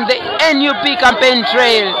following the NUP campaign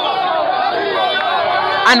trail,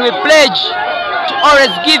 and we pledge to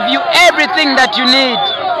always give you everything that you need.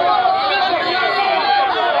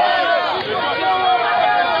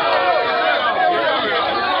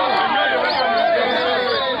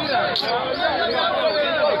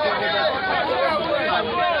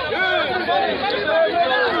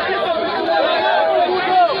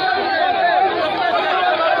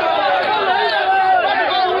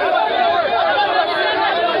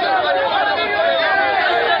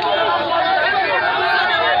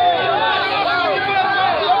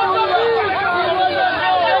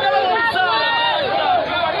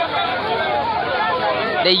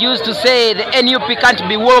 They used to say the NUP can't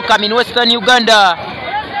be welcome in Western Uganda.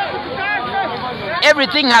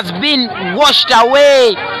 Everything has been washed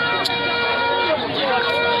away.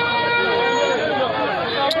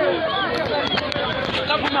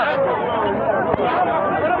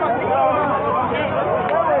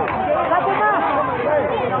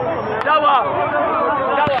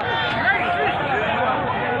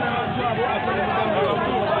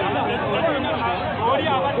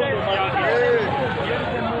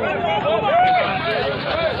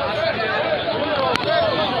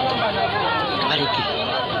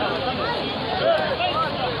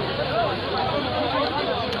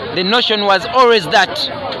 The notion was always that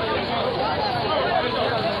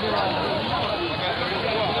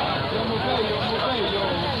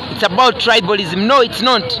it's about tribalism. No, it's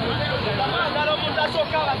not.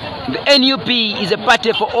 The NUP is a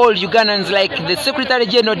party for all Ugandans, like the Secretary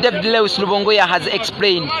General David Lewis Lubongoya has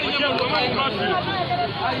explained.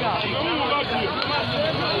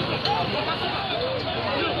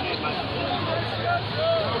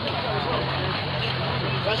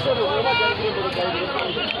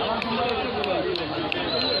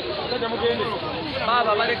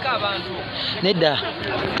 Neda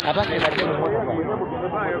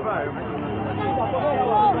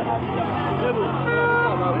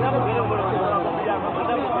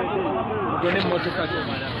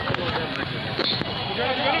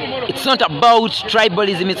it's not about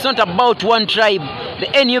tribalism, it's not about one tribe. The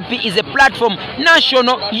NUP is a platform,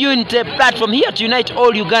 national unity platform, here to unite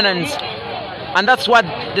all Ugandans. And that's what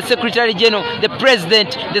the Secretary General, the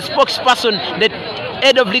President, the spokesperson, the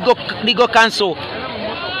head of legal council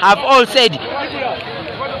have all said.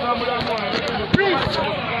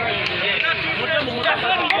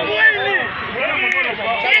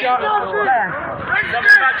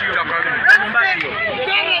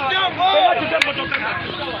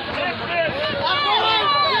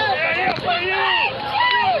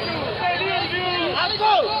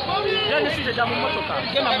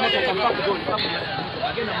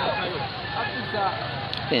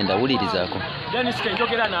 Enda ulirizaako Dennis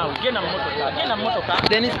kenjogera naawe genda mu motoka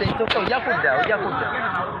Dennis kentoka ojja kudda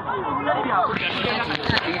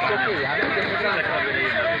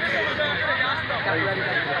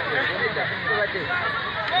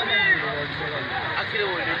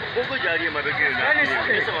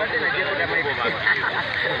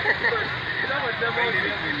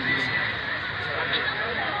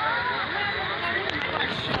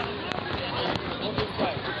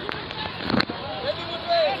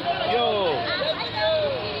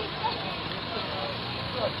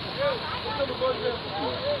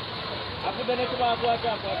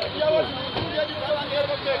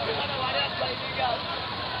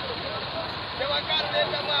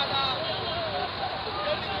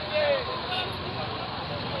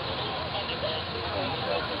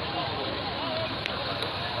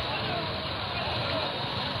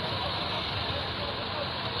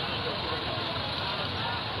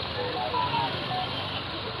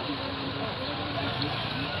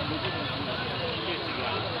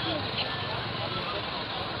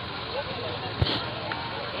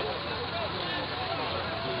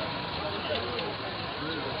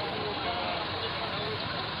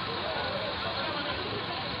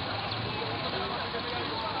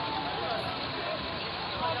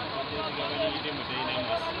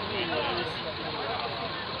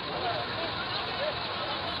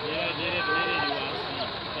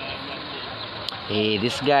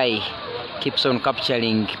This guy keeps on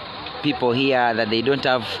capturing people here that they don't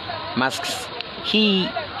have masks. He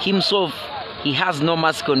himself, he has no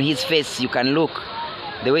mask on his face. You can look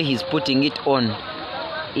the way he's putting it on.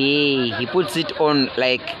 He puts it on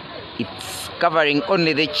like it's covering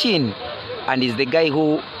only the chin, and is the guy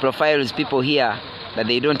who profiles people here that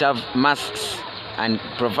they don't have masks and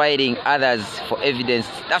providing others for evidence.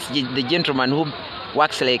 That's the gentleman who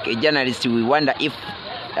works like a journalist. We wonder if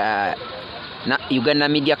Uganda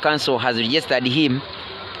Media Council has registered him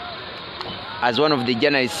as one of the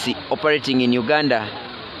journalists operating in Uganda.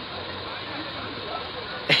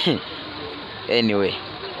 Anyway.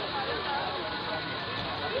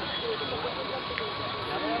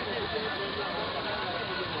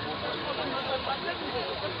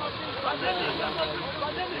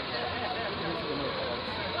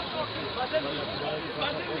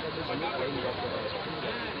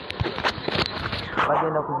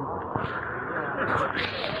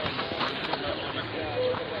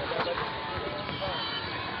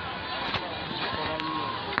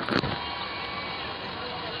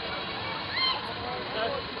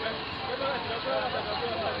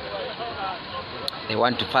 They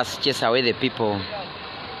want to first chase away the people.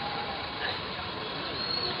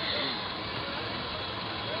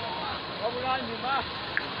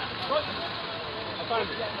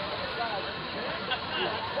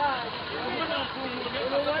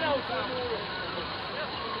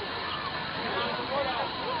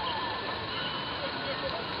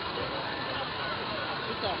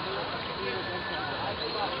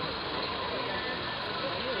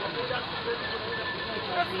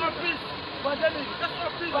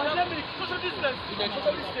 Pandemic, social distance.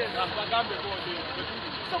 Social distance.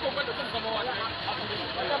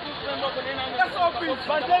 That's all peace.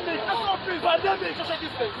 Pandemic, that's all peace. Pandemic, social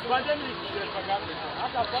distance. Pandemic.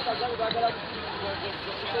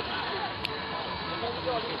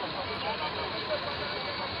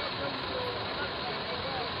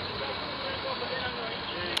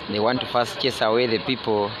 They want to first chase away the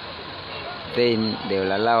people, then they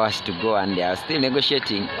will allow us to go, and they are still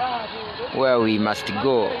negotiating where we must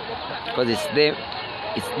go, because it's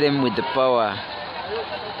them with the power.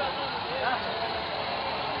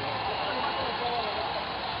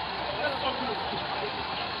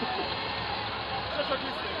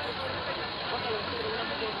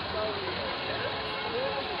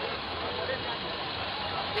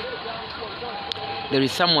 There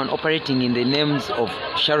is someone operating in the names of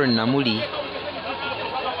Sharon Namuli.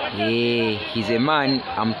 Yeah, he's a man,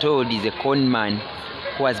 I'm told he's a con man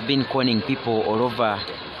who has been conning people all over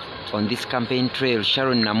on this campaign trail.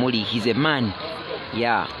 Sharon Namuli, he's a man.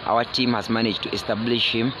 Yeah, our team has managed to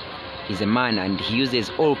establish him. He's a man, and he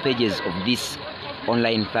uses all pages of this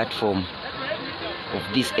online platform, of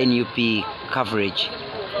this NUP coverage,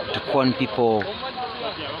 to con people,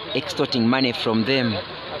 extorting money from them.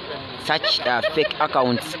 Such fake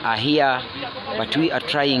accounts are here, but we are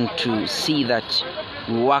trying to see that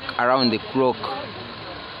we work around the clock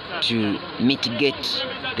to mitigate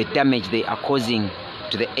the damage they are causing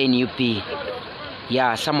to the NUP.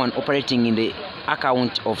 Yeah, someone operating in the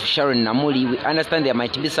account of Sharon Namuli. We understand there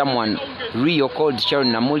might be someone real called Sharon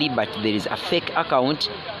Namuli, but there is a fake account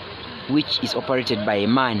which is operated by a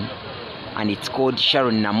man, and it's called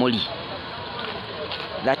Sharon Namuli.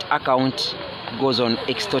 That account goes on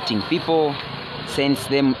extorting people, sends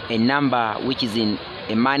them a number which is in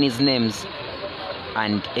a man's names,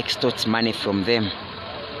 and extorts money from them.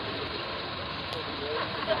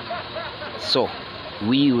 So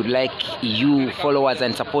we would like you, followers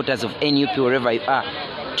and supporters of NUP, wherever you are,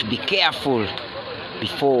 to be careful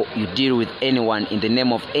before you deal with anyone in the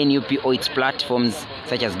name of NUP or its platforms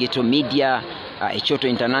such as Ghetto Media, Echoto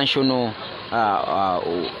International,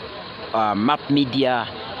 Map Media,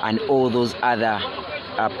 and all those other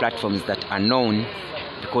platforms that are known,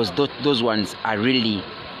 because those ones are really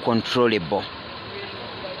controllable.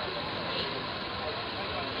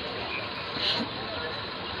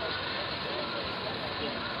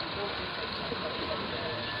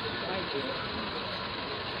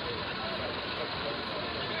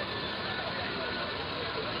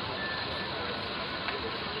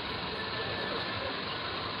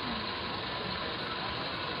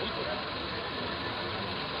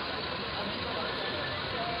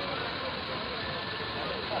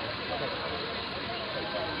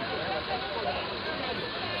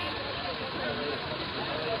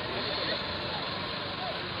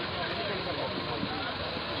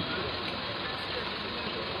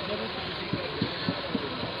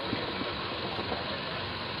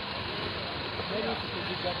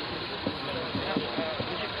 The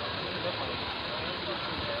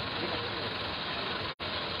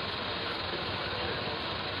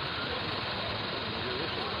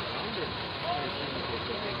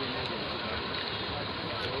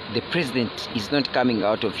president is not coming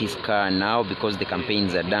out of his car now because the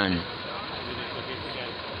campaigns are done.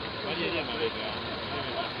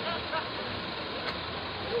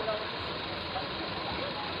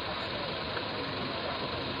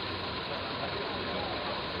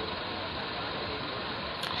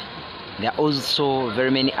 There are also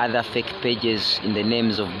very many other fake pages in the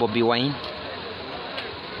names of Bobi Wine.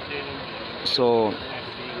 So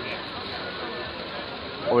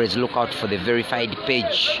always look out for the verified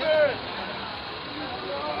page.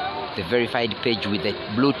 The verified page with the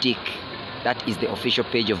blue tick, that is the official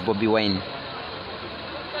page of Bobi Wine.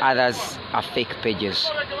 Others are fake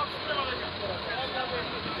pages.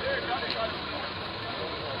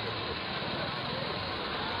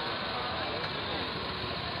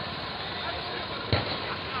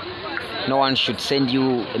 No one should send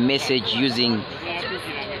you a message using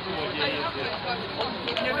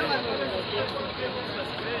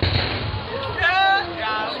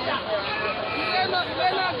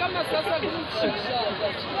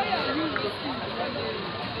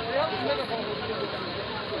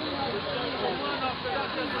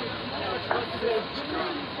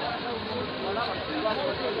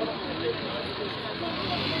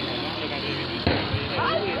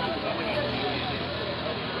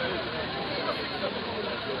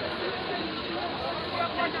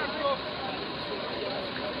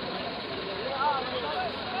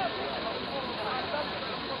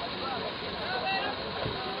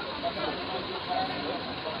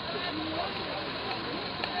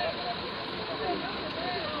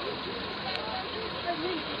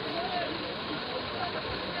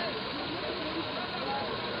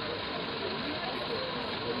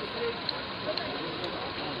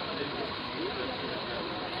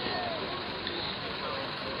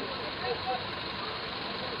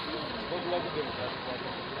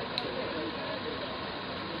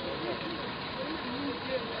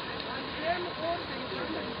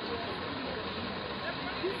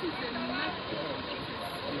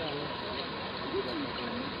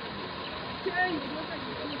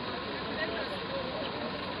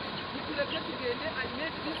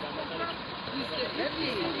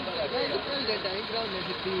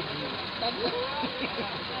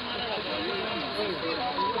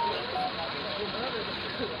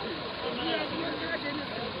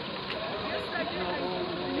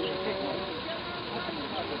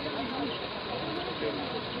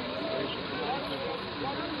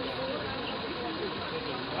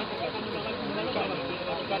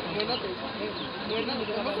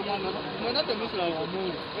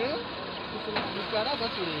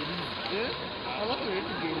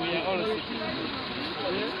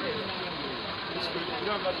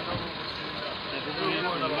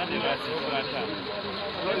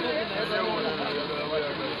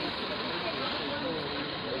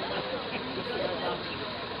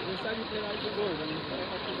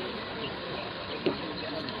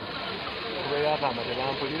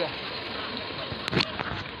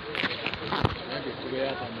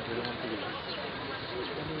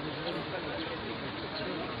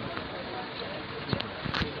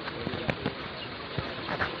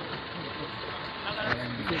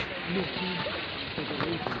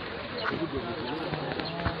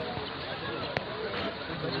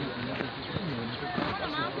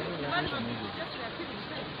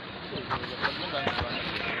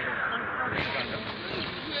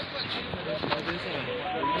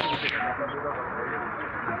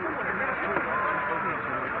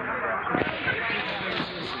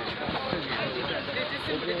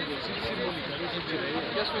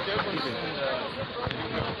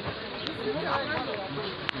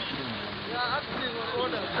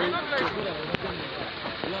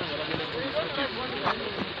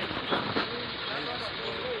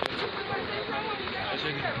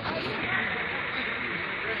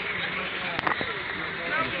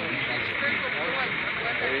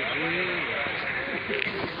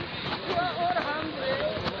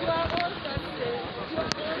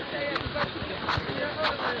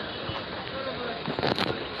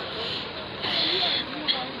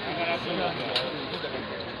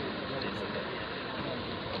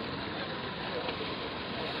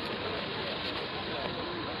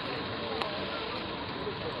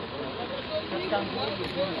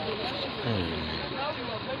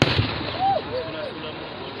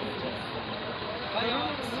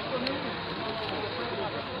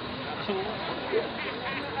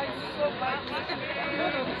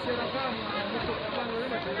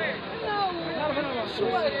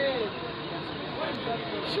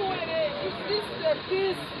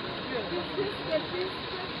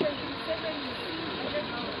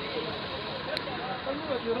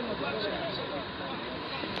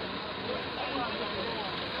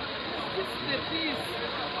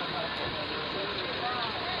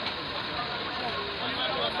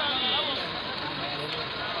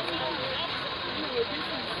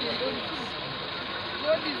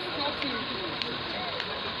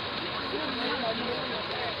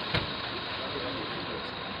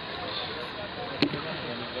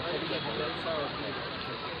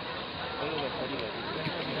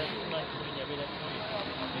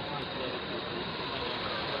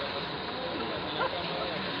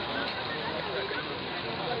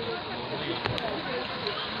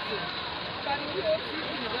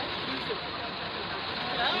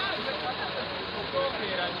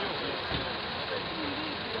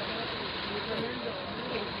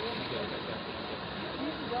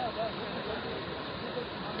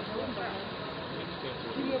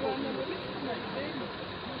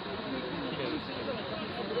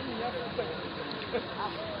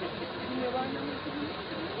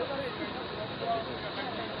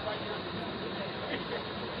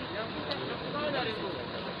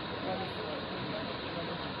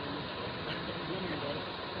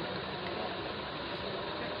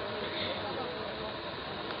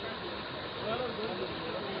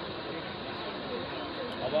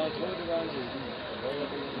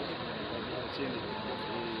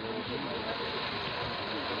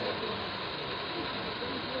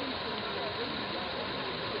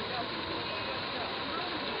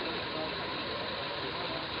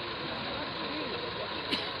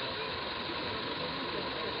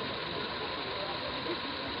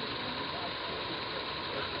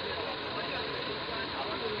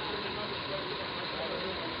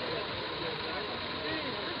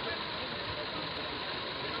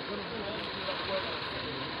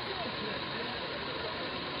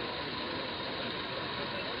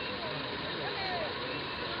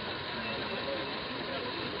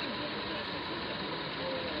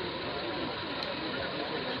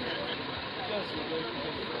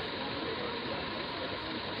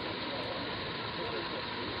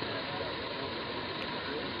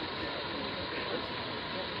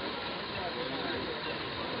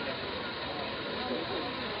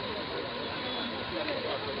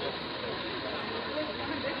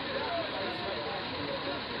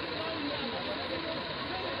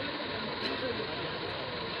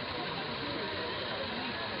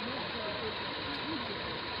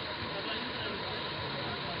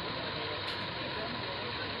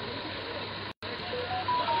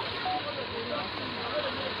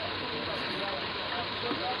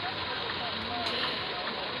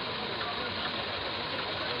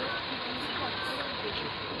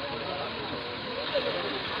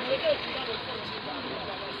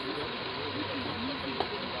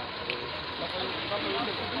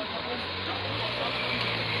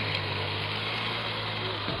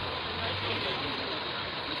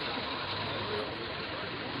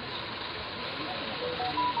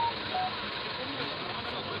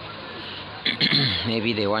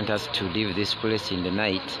Maybe they want us to leave this place in the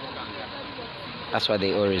night. That's what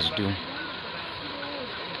they always do.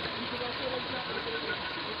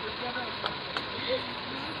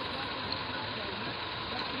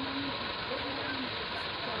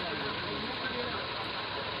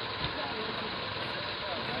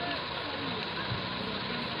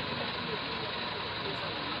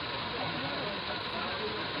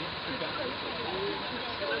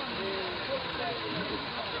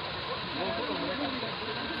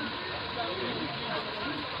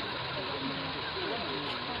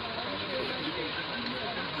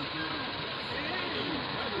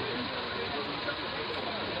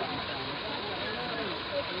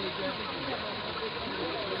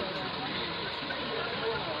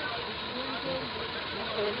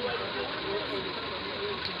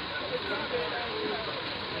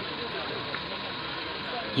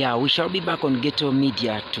 Yeah, we shall be back on Ghetto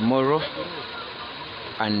Media tomorrow,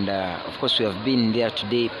 and of course we have been there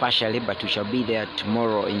today partially, but we shall be there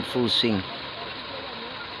tomorrow in full swing.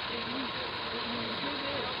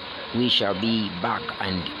 We shall be back,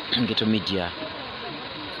 and Ghetto Media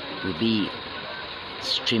will be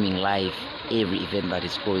streaming live every event that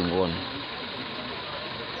is going on.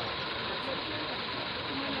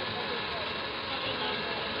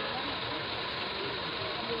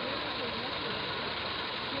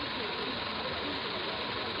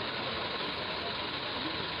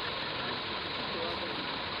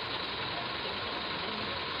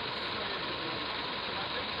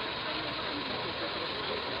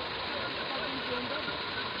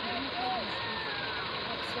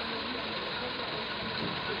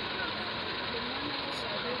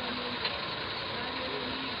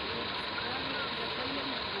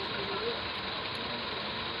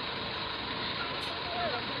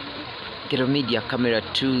 Ghetto Media Camera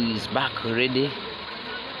 2 is back already.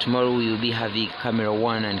 Tomorrow we will be having Camera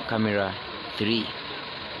 1 and Camera 3.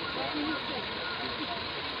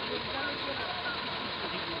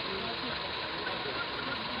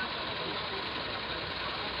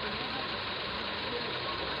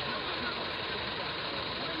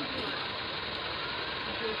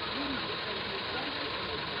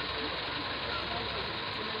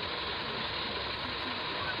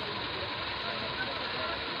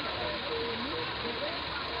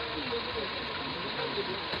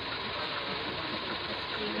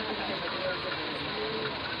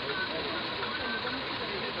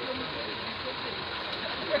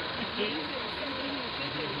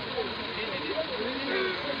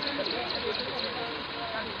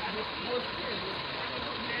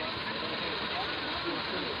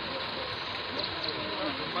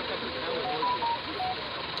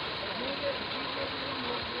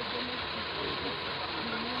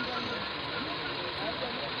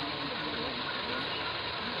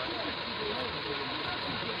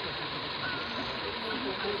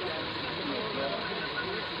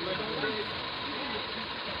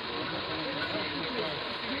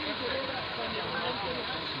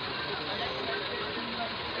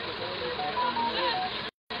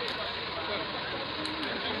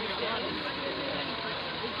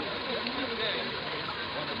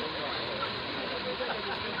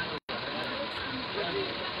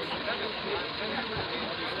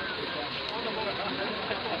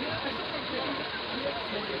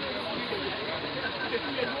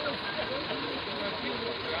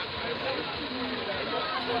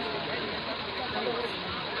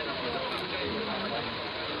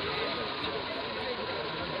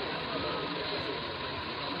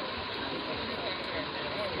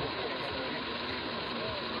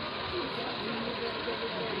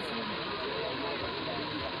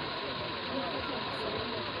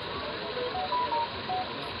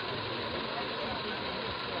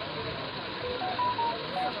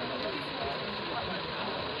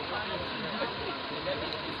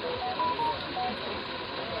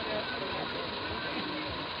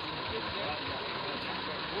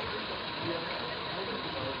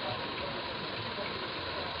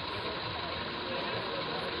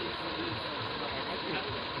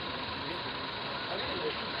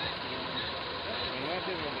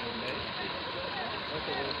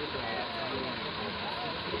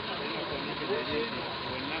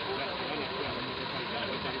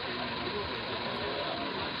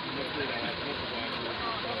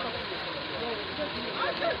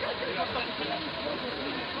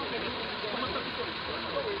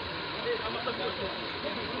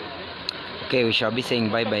 Okay, we shall be saying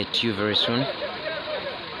bye-bye to you very soon.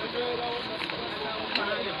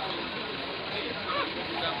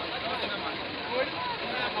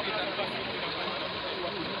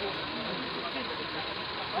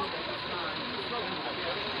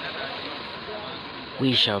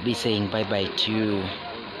 We shall be saying bye-bye to you.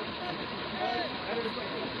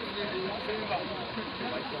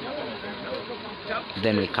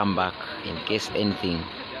 Then we come back in case anything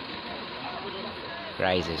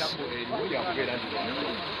rises.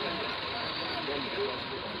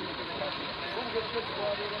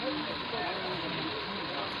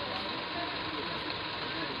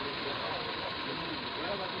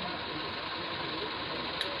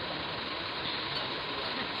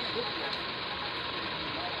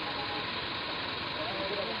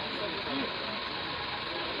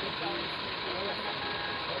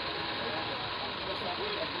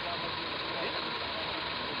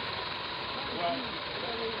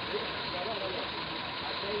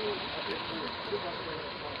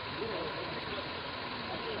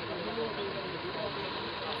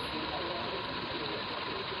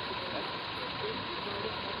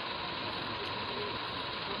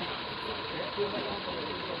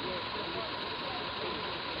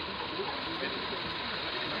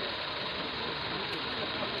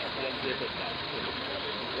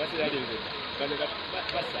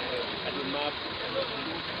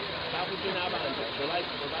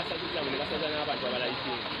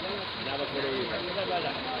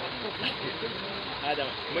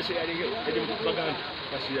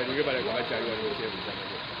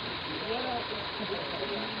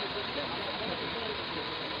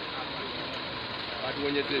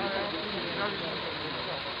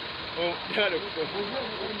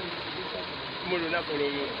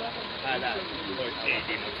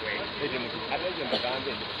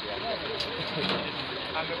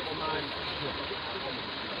 I'm not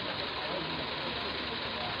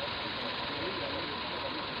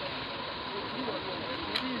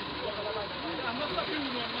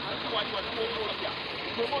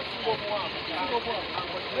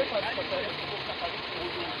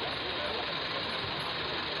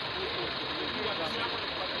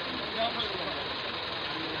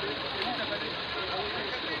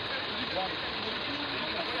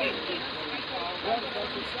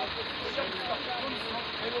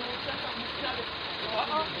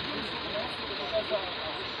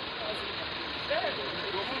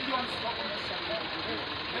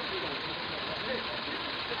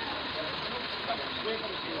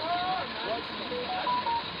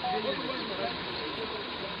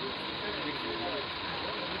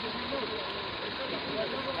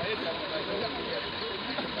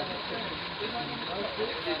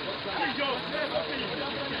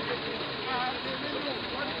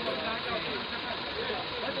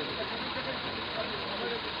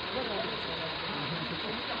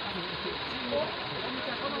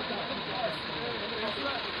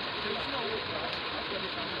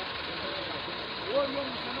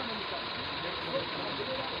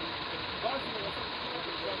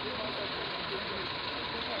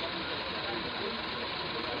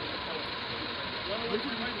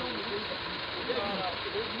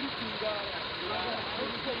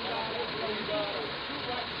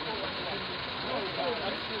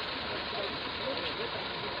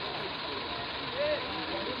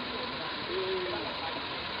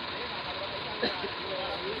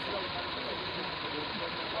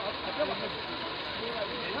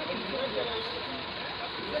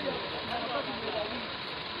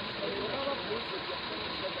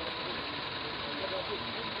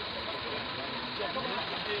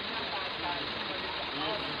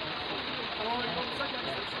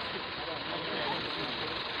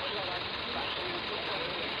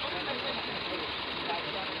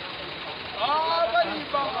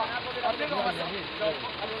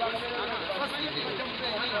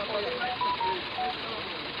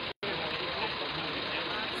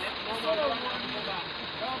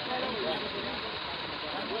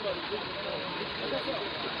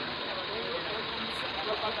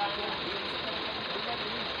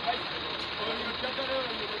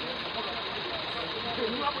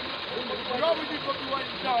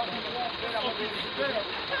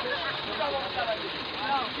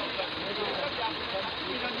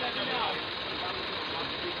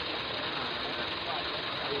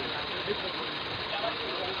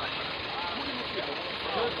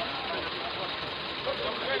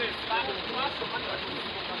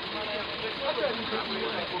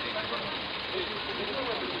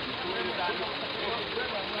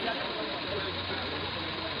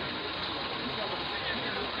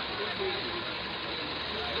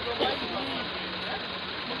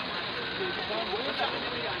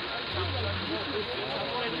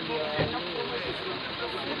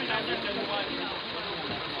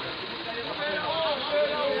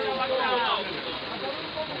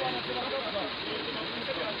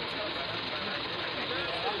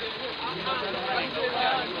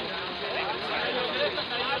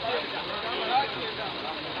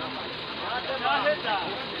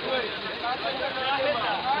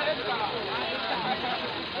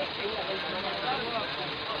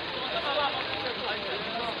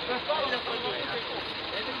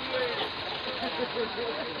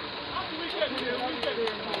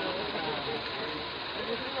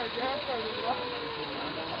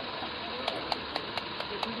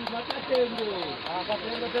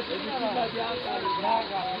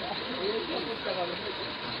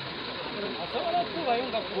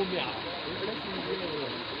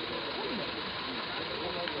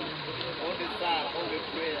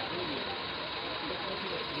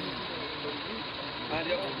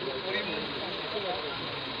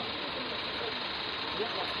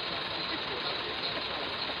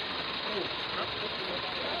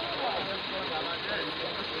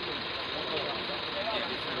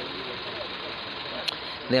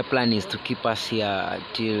Their plan is to keep us here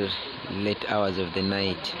till late hours of the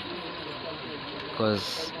night,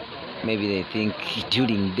 because maybe they think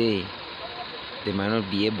during day they might not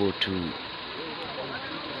be able to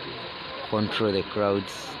control the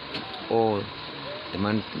crowds, or they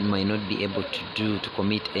might not be able to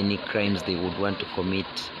commit any crimes they would want to commit.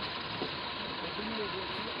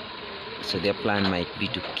 So their plan might be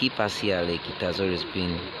to keep us here like it has always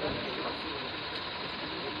been.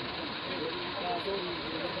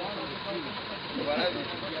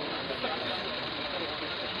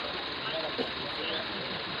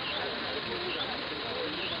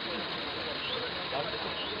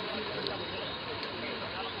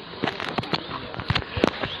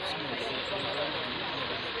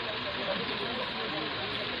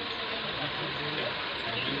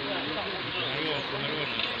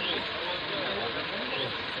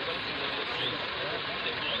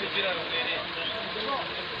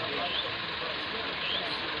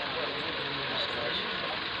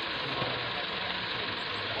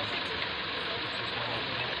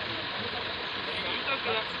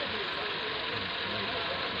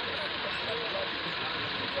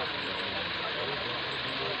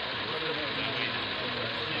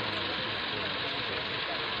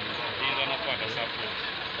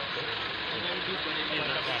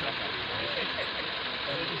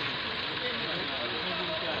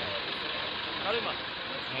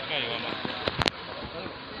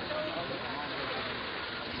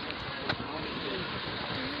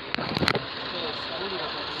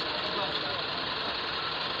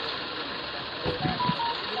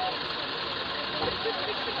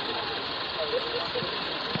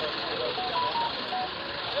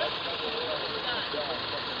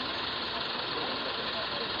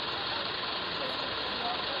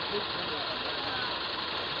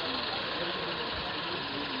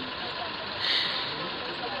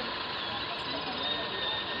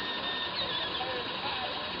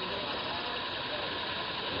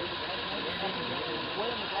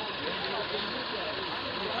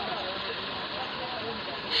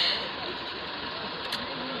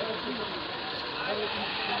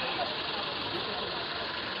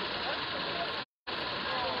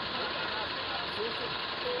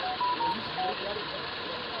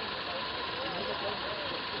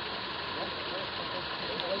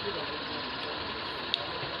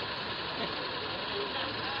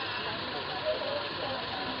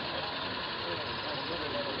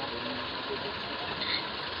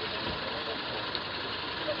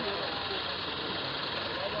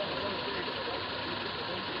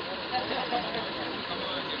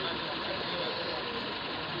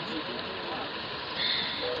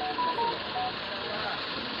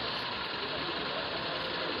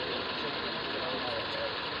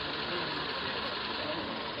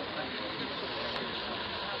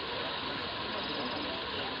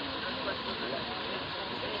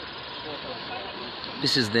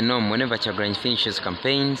 This is the norm. Whenever Kyagulanyi finishes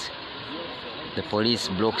campaigns, the police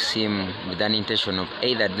blocks him with an intention of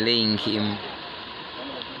either delaying him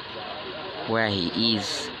where he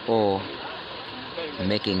is or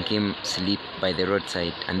making him sleep by the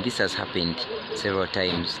roadside. And this has happened several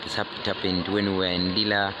times. This happened when we were in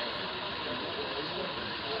Lila,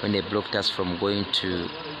 when they blocked us from going to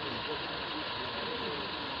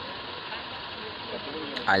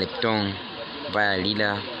Aleptong via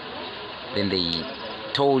Lila. Then they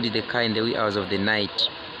towed the car in the wee hours of the night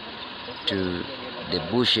to the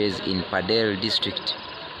bushes in Padel district.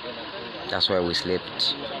 That's why we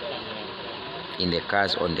slept in the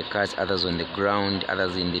cars, on the cars, others on the ground,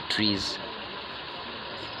 others in the trees.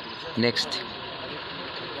 Next.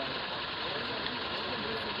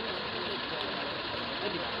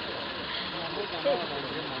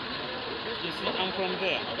 You see, I'm from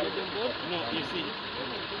there. No, you see.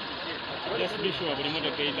 Just be sure we want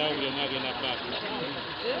to get down with your back.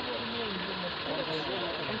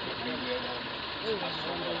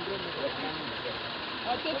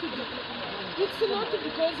 It's not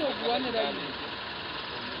because of one rally.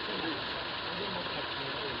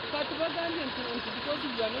 But because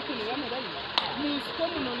you are not in one rally. Means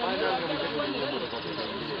common on one rally.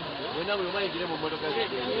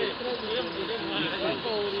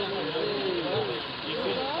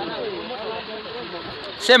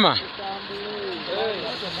 Sema.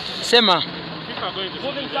 Sema. People are going to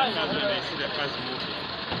see the cars when they see the cars moving.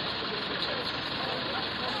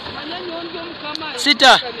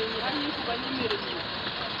 Sita.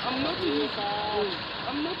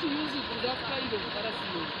 I'm not using that kind of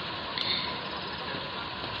harassment.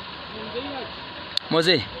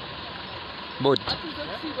 Mose. Board.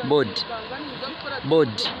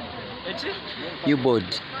 You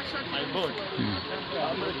board. My board.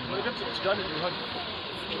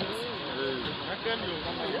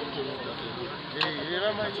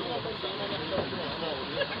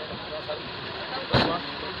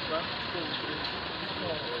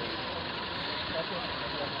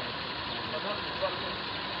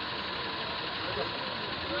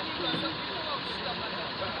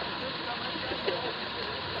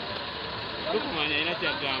 Lukumanya ina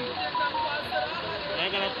kyagamba.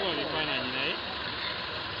 Ayagala kuwa bifaananyi naye.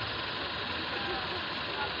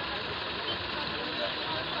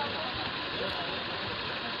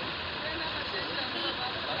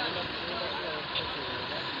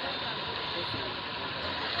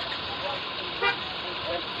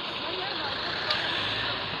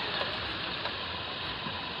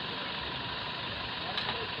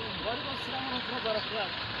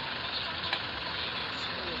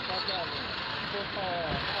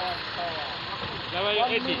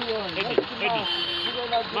 Eddie,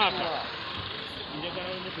 Mapa.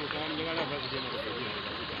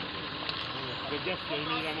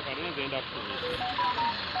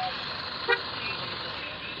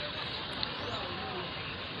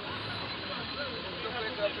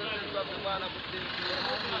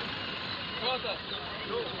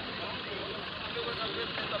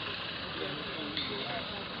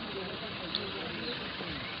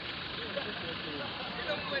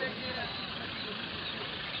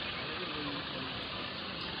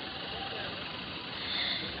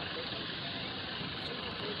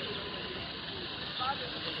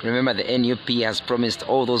 Remember, the NUP has promised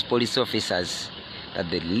all those police officers that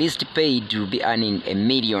the least paid will be earning $1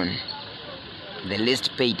 million. The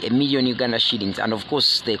least paid $1 million Uganda shillings, and of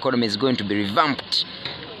course the economy is going to be revamped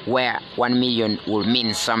where 1 million will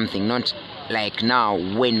mean something, not like now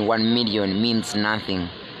when 1 million means nothing.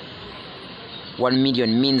 1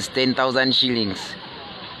 million means 10,000 shillings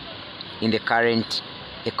in the current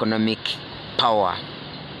economic power,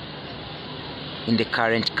 in the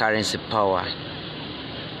current currency power.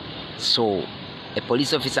 So a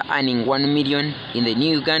police officer earning 1 million in the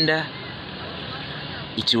new Uganda,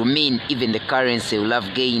 it will mean even the currency will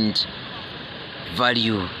have gained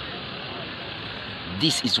value.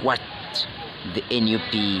 This is what the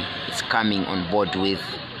NUP is coming on board with.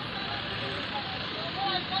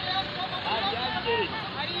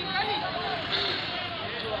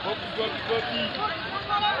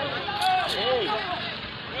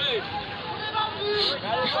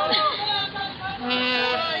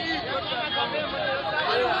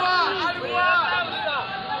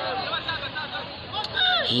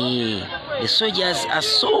 Hey, the soldiers are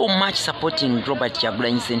so much supporting Robert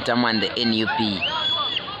Kyagulanyi Ssentamu and the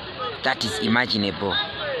NUP. That is imaginable.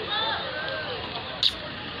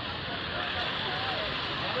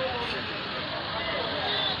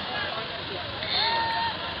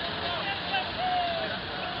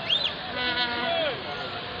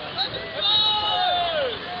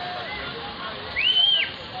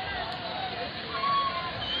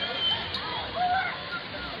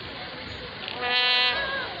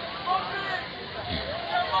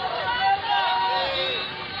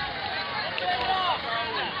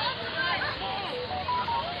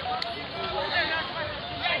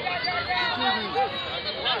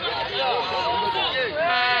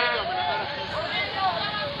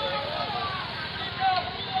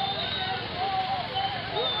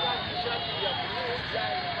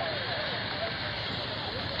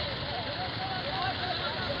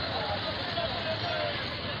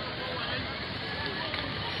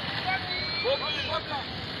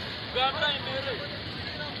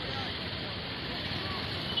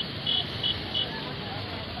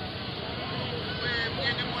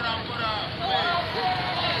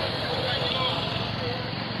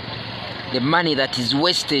 The money that is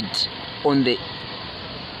wasted on the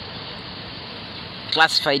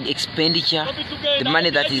classified expenditure, the money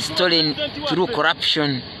that is stolen through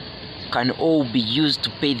corruption, can all be used to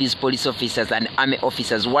pay these police officers and army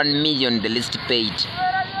officers 1 million, the least paid.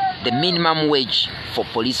 The minimum wage for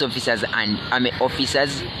police officers and army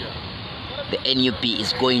officers, the NUP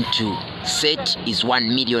is going to set is 1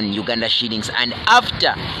 million Uganda shillings, and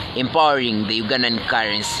after empowering the Ugandan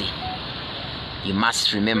currency. You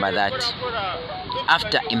must remember that.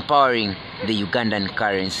 After empowering the Ugandan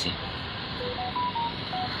currency.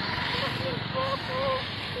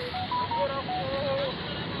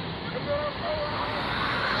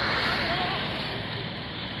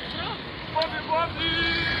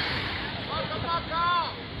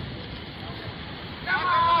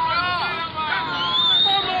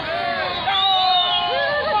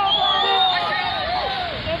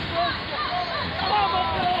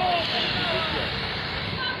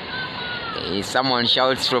 Someone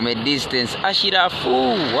shouts from a distance,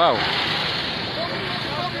 Ashirafu! Wow.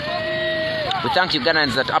 We thank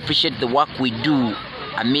Ugandans that appreciate the work we do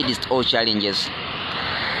amidst all challenges.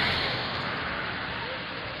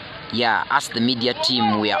 Yeah, as the media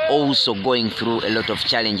team, we are also going through a lot of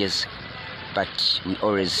challenges, but we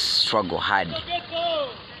always struggle hard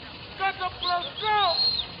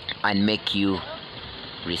and make you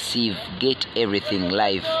get everything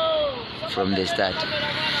live from the start.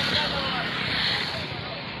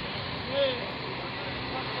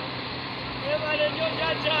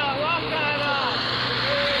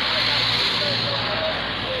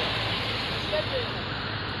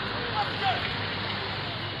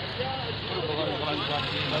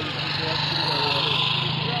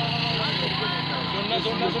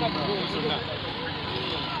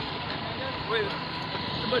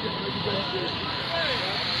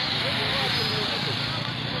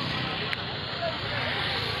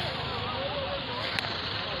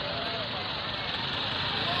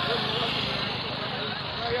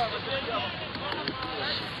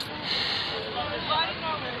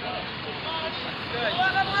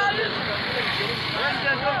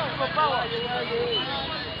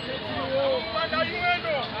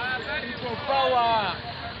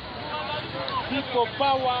 People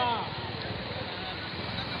power.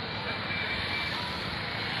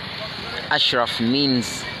 Ashraf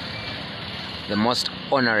means the most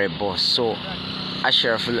honorable. So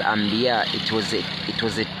Ashraf al-Anbiya, it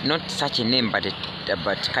was not such a name, but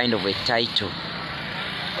kind of a title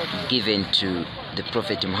given to the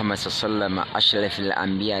Prophet Muhammad sallallahu Ashraf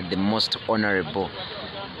al-Anbiya, the most honorable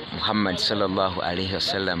Muhammad sallallahu alaihi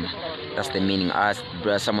wasallam. That's the meaning.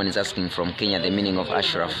 Someone is asking from Kenya the meaning of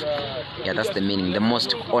Ashraf. Yeah, that's the meaning. The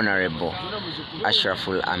most honorable Ashraf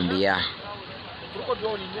al-Anbiya.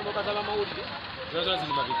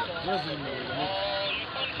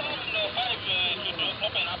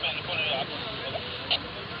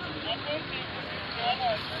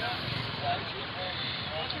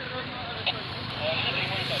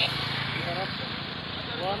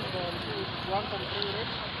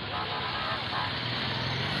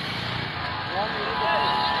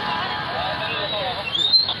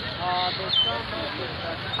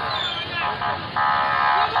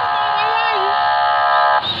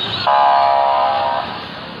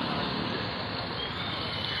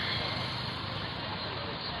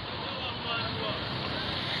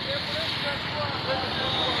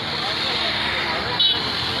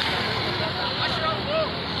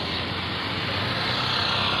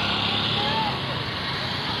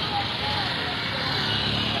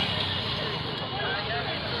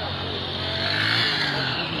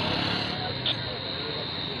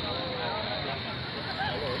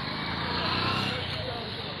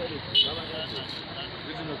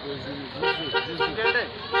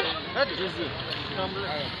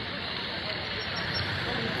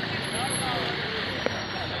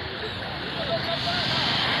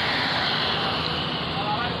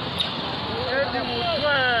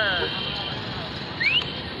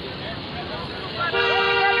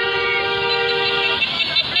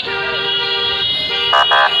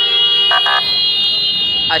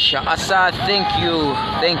 Asha, Asa, thank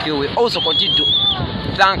you. We also continue to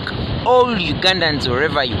thank all Ugandans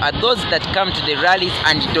wherever you are, those that come to the rallies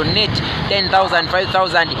and donate 10,000,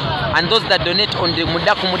 5,000, and those that donate on the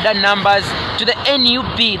Muda numbers to the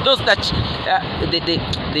NUP, those that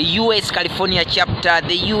the US California chapter,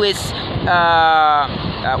 the US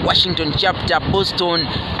Washington chapter, Boston,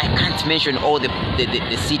 I can't mention all the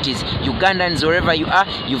cities. Ugandans wherever you are,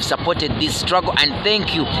 you've supported this struggle, and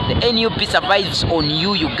thank you. The NUP survives on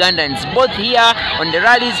you Ugandans, both here on the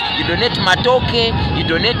rallies. You donate matoke, you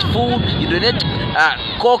donate food, you donate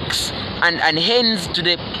cocks and hens to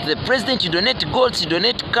the president, you donate goats, you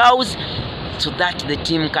donate cows, so that the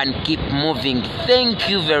team can keep moving. Thank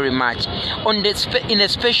you very much. In a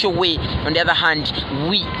special way, on the other hand,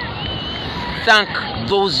 we thank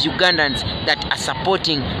those Ugandans that are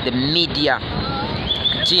supporting the media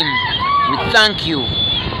team. We thank you.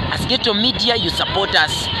 As Ghetto Media, you support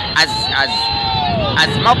us as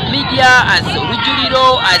Map Media, as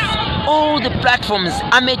Ujuliro, as all the platforms,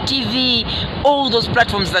 Ame TV, all those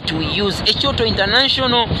platforms that we use. Echoto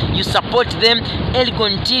International, you support them.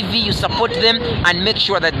 Elgon TV, you support them, and make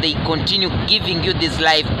sure that they continue giving you this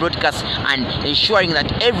live broadcast and ensuring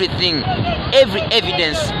that every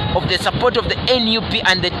evidence of the support of the NUP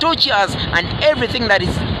and the tortures and everything that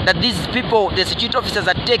these people, the security officers,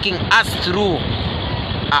 are taking us through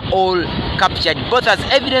are all captured, both as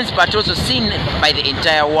evidence but also seen by the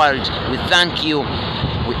entire world. We thank you.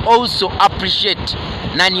 We also appreciate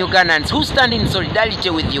non-Ugandans who stand in solidarity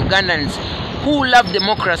with Ugandans who love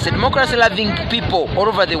democracy-loving people all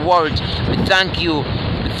over the world. We thank you.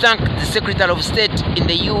 We thank the Secretary of State in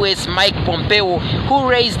the US, Mike Pompeo, who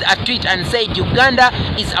raised a tweet and said Uganda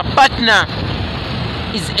is a partner,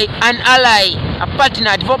 an ally,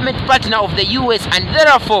 a development partner of the US, and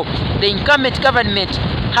therefore the incumbent government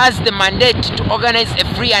has the mandate to organize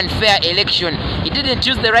a free and fair election. He didn't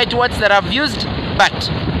use the right words that I've used, but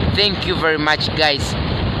thank you very much, guys.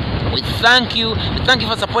 We thank you. We thank you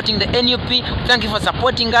for supporting the NUP. We thank you for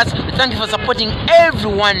supporting us. We thank you for supporting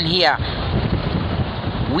everyone here.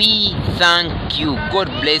 We thank you. God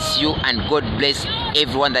bless you, and God bless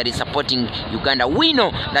everyone that is supporting Uganda. We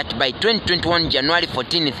know that by 2021, January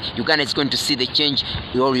 14th, Uganda is going to see the change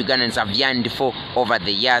all Ugandans have yearned for over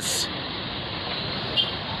the years.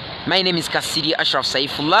 My name is Kasiri Ashraf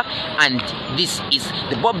Saifullah, and this is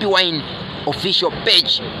the Bobi Wine official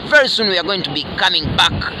page. Very soon we are going to be coming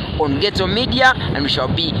back on Ghetto Media, and we shall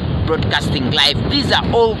be broadcasting live. These are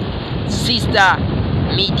all sister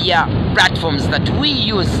media platforms that we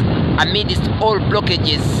use amidst all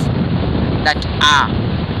blockages that are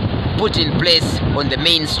put in place on the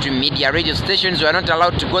mainstream media. Radio stations, we are not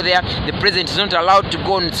allowed to go there. The president is not allowed to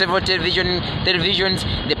go on several televisions.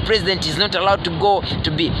 The president is not allowed to go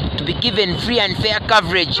to be given free and fair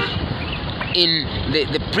coverage in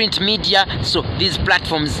the print media. So these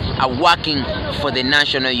platforms are working for the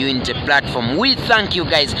national unity platform. We thank you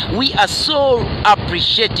guys. We are so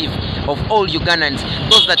appreciative of all Ugandans,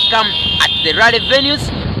 those that come at the rally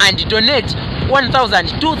venues and donate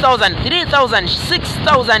 1,000, 2,000, 3,000,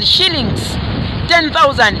 6,000 shillings,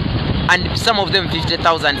 10,000, and some of them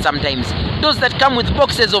 50,000 sometimes. Those that come with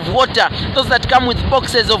boxes of water, those that come with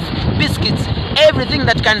boxes of biscuits, everything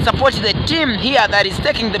that can support the team here that is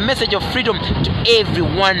taking the message of freedom to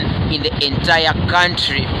everyone in the entire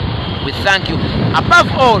country. We thank you. Above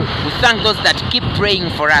all, we thank those that keep praying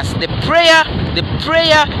for us. The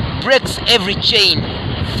prayer breaks every chain.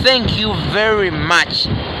 Thank you very much.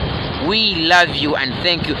 We love you and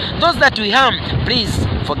thank you. Those that we harm, please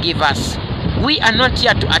forgive us. We are not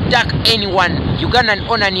here to attack anyone. Ugandan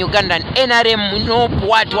on and Ugandan, NRM, no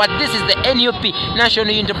what. This is the NUP, National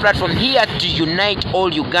Unity Platform, here to unite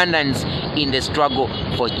all Ugandans in the struggle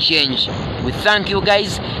for change. We thank you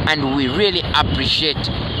guys and we really appreciate.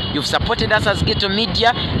 You've supported us as Ghetto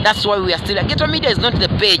Media. That's why we are still. Ghetto Media is not the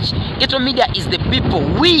page. Ghetto Media is the people.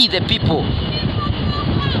 We the people.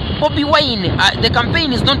 Bobi Wine, the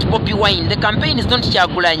campaign is not Bobi Wine. The campaign is not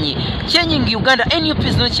Kyagulanyi. Changing Uganda, NUP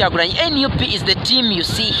is not Kyagulanyi. NUP is the team you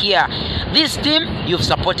see here. This team, you've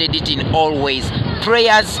supported it in all ways.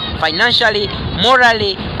 Prayers, financially,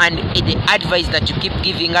 morally, and the advice that you keep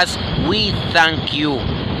giving us. We thank you.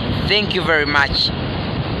 Thank you very much.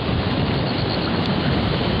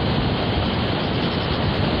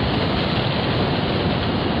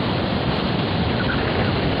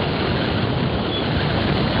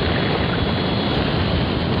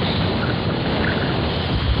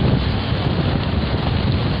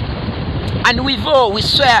 And we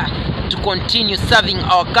swear to continue serving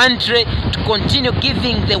our country, to continue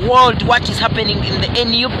giving the world what is happening in the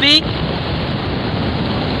NUP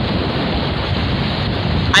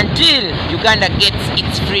until Uganda gets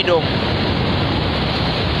its freedom.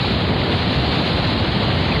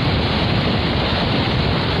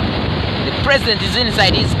 The president is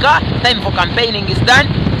inside his car, time for campaigning is done,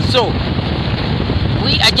 so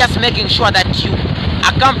we are just making sure that you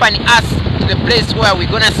accompany us to the place where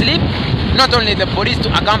we're gonna sleep. Not only the police to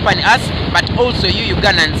accompany us, but also you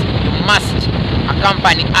Ugandans, you must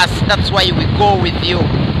accompany us. That's why we go with you.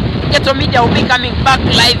 Ghetto Media will be coming back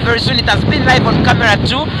live very soon. It has been live on camera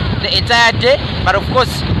too the entire day, but of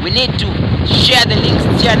course we need to share the links,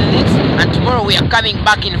 and tomorrow we are coming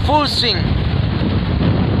back in full swing.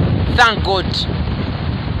 Thank God.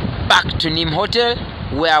 Back to Nim Hotel,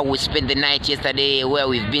 where we spent the night yesterday, where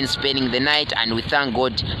we've been spending the night, and we thank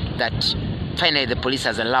God that finally the police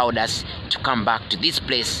has allowed us to come back to this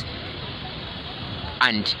place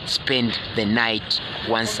and spend the night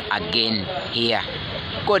once again here.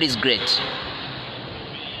 God is great.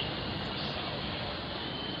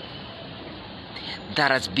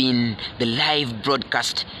 That has been the live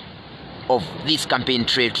broadcast of this campaign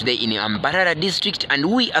trail today in Mbarara district,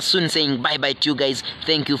 and we are soon saying bye bye to you guys.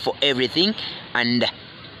 Thank you for everything, and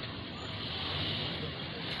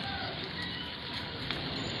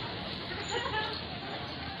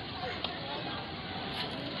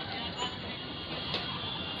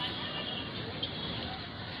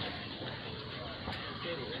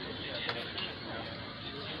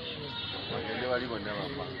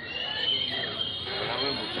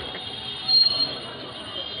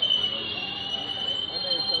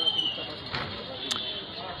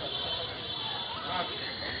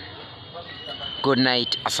good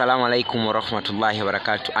night. Assalamu alaikum wa rahmatullahi wa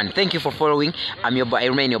barakatuh, and thank you for following. I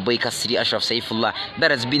remain your boy Kasiri Ashraf Saifullah. That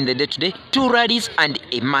has been the day today. 2 rallies and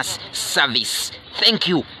a mass service. Thank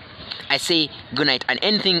you. I say good night, and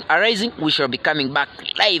anything arising, we shall be coming back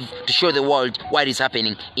live to show the world what is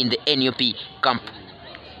happening in the NUP camp.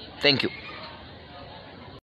 Thank you.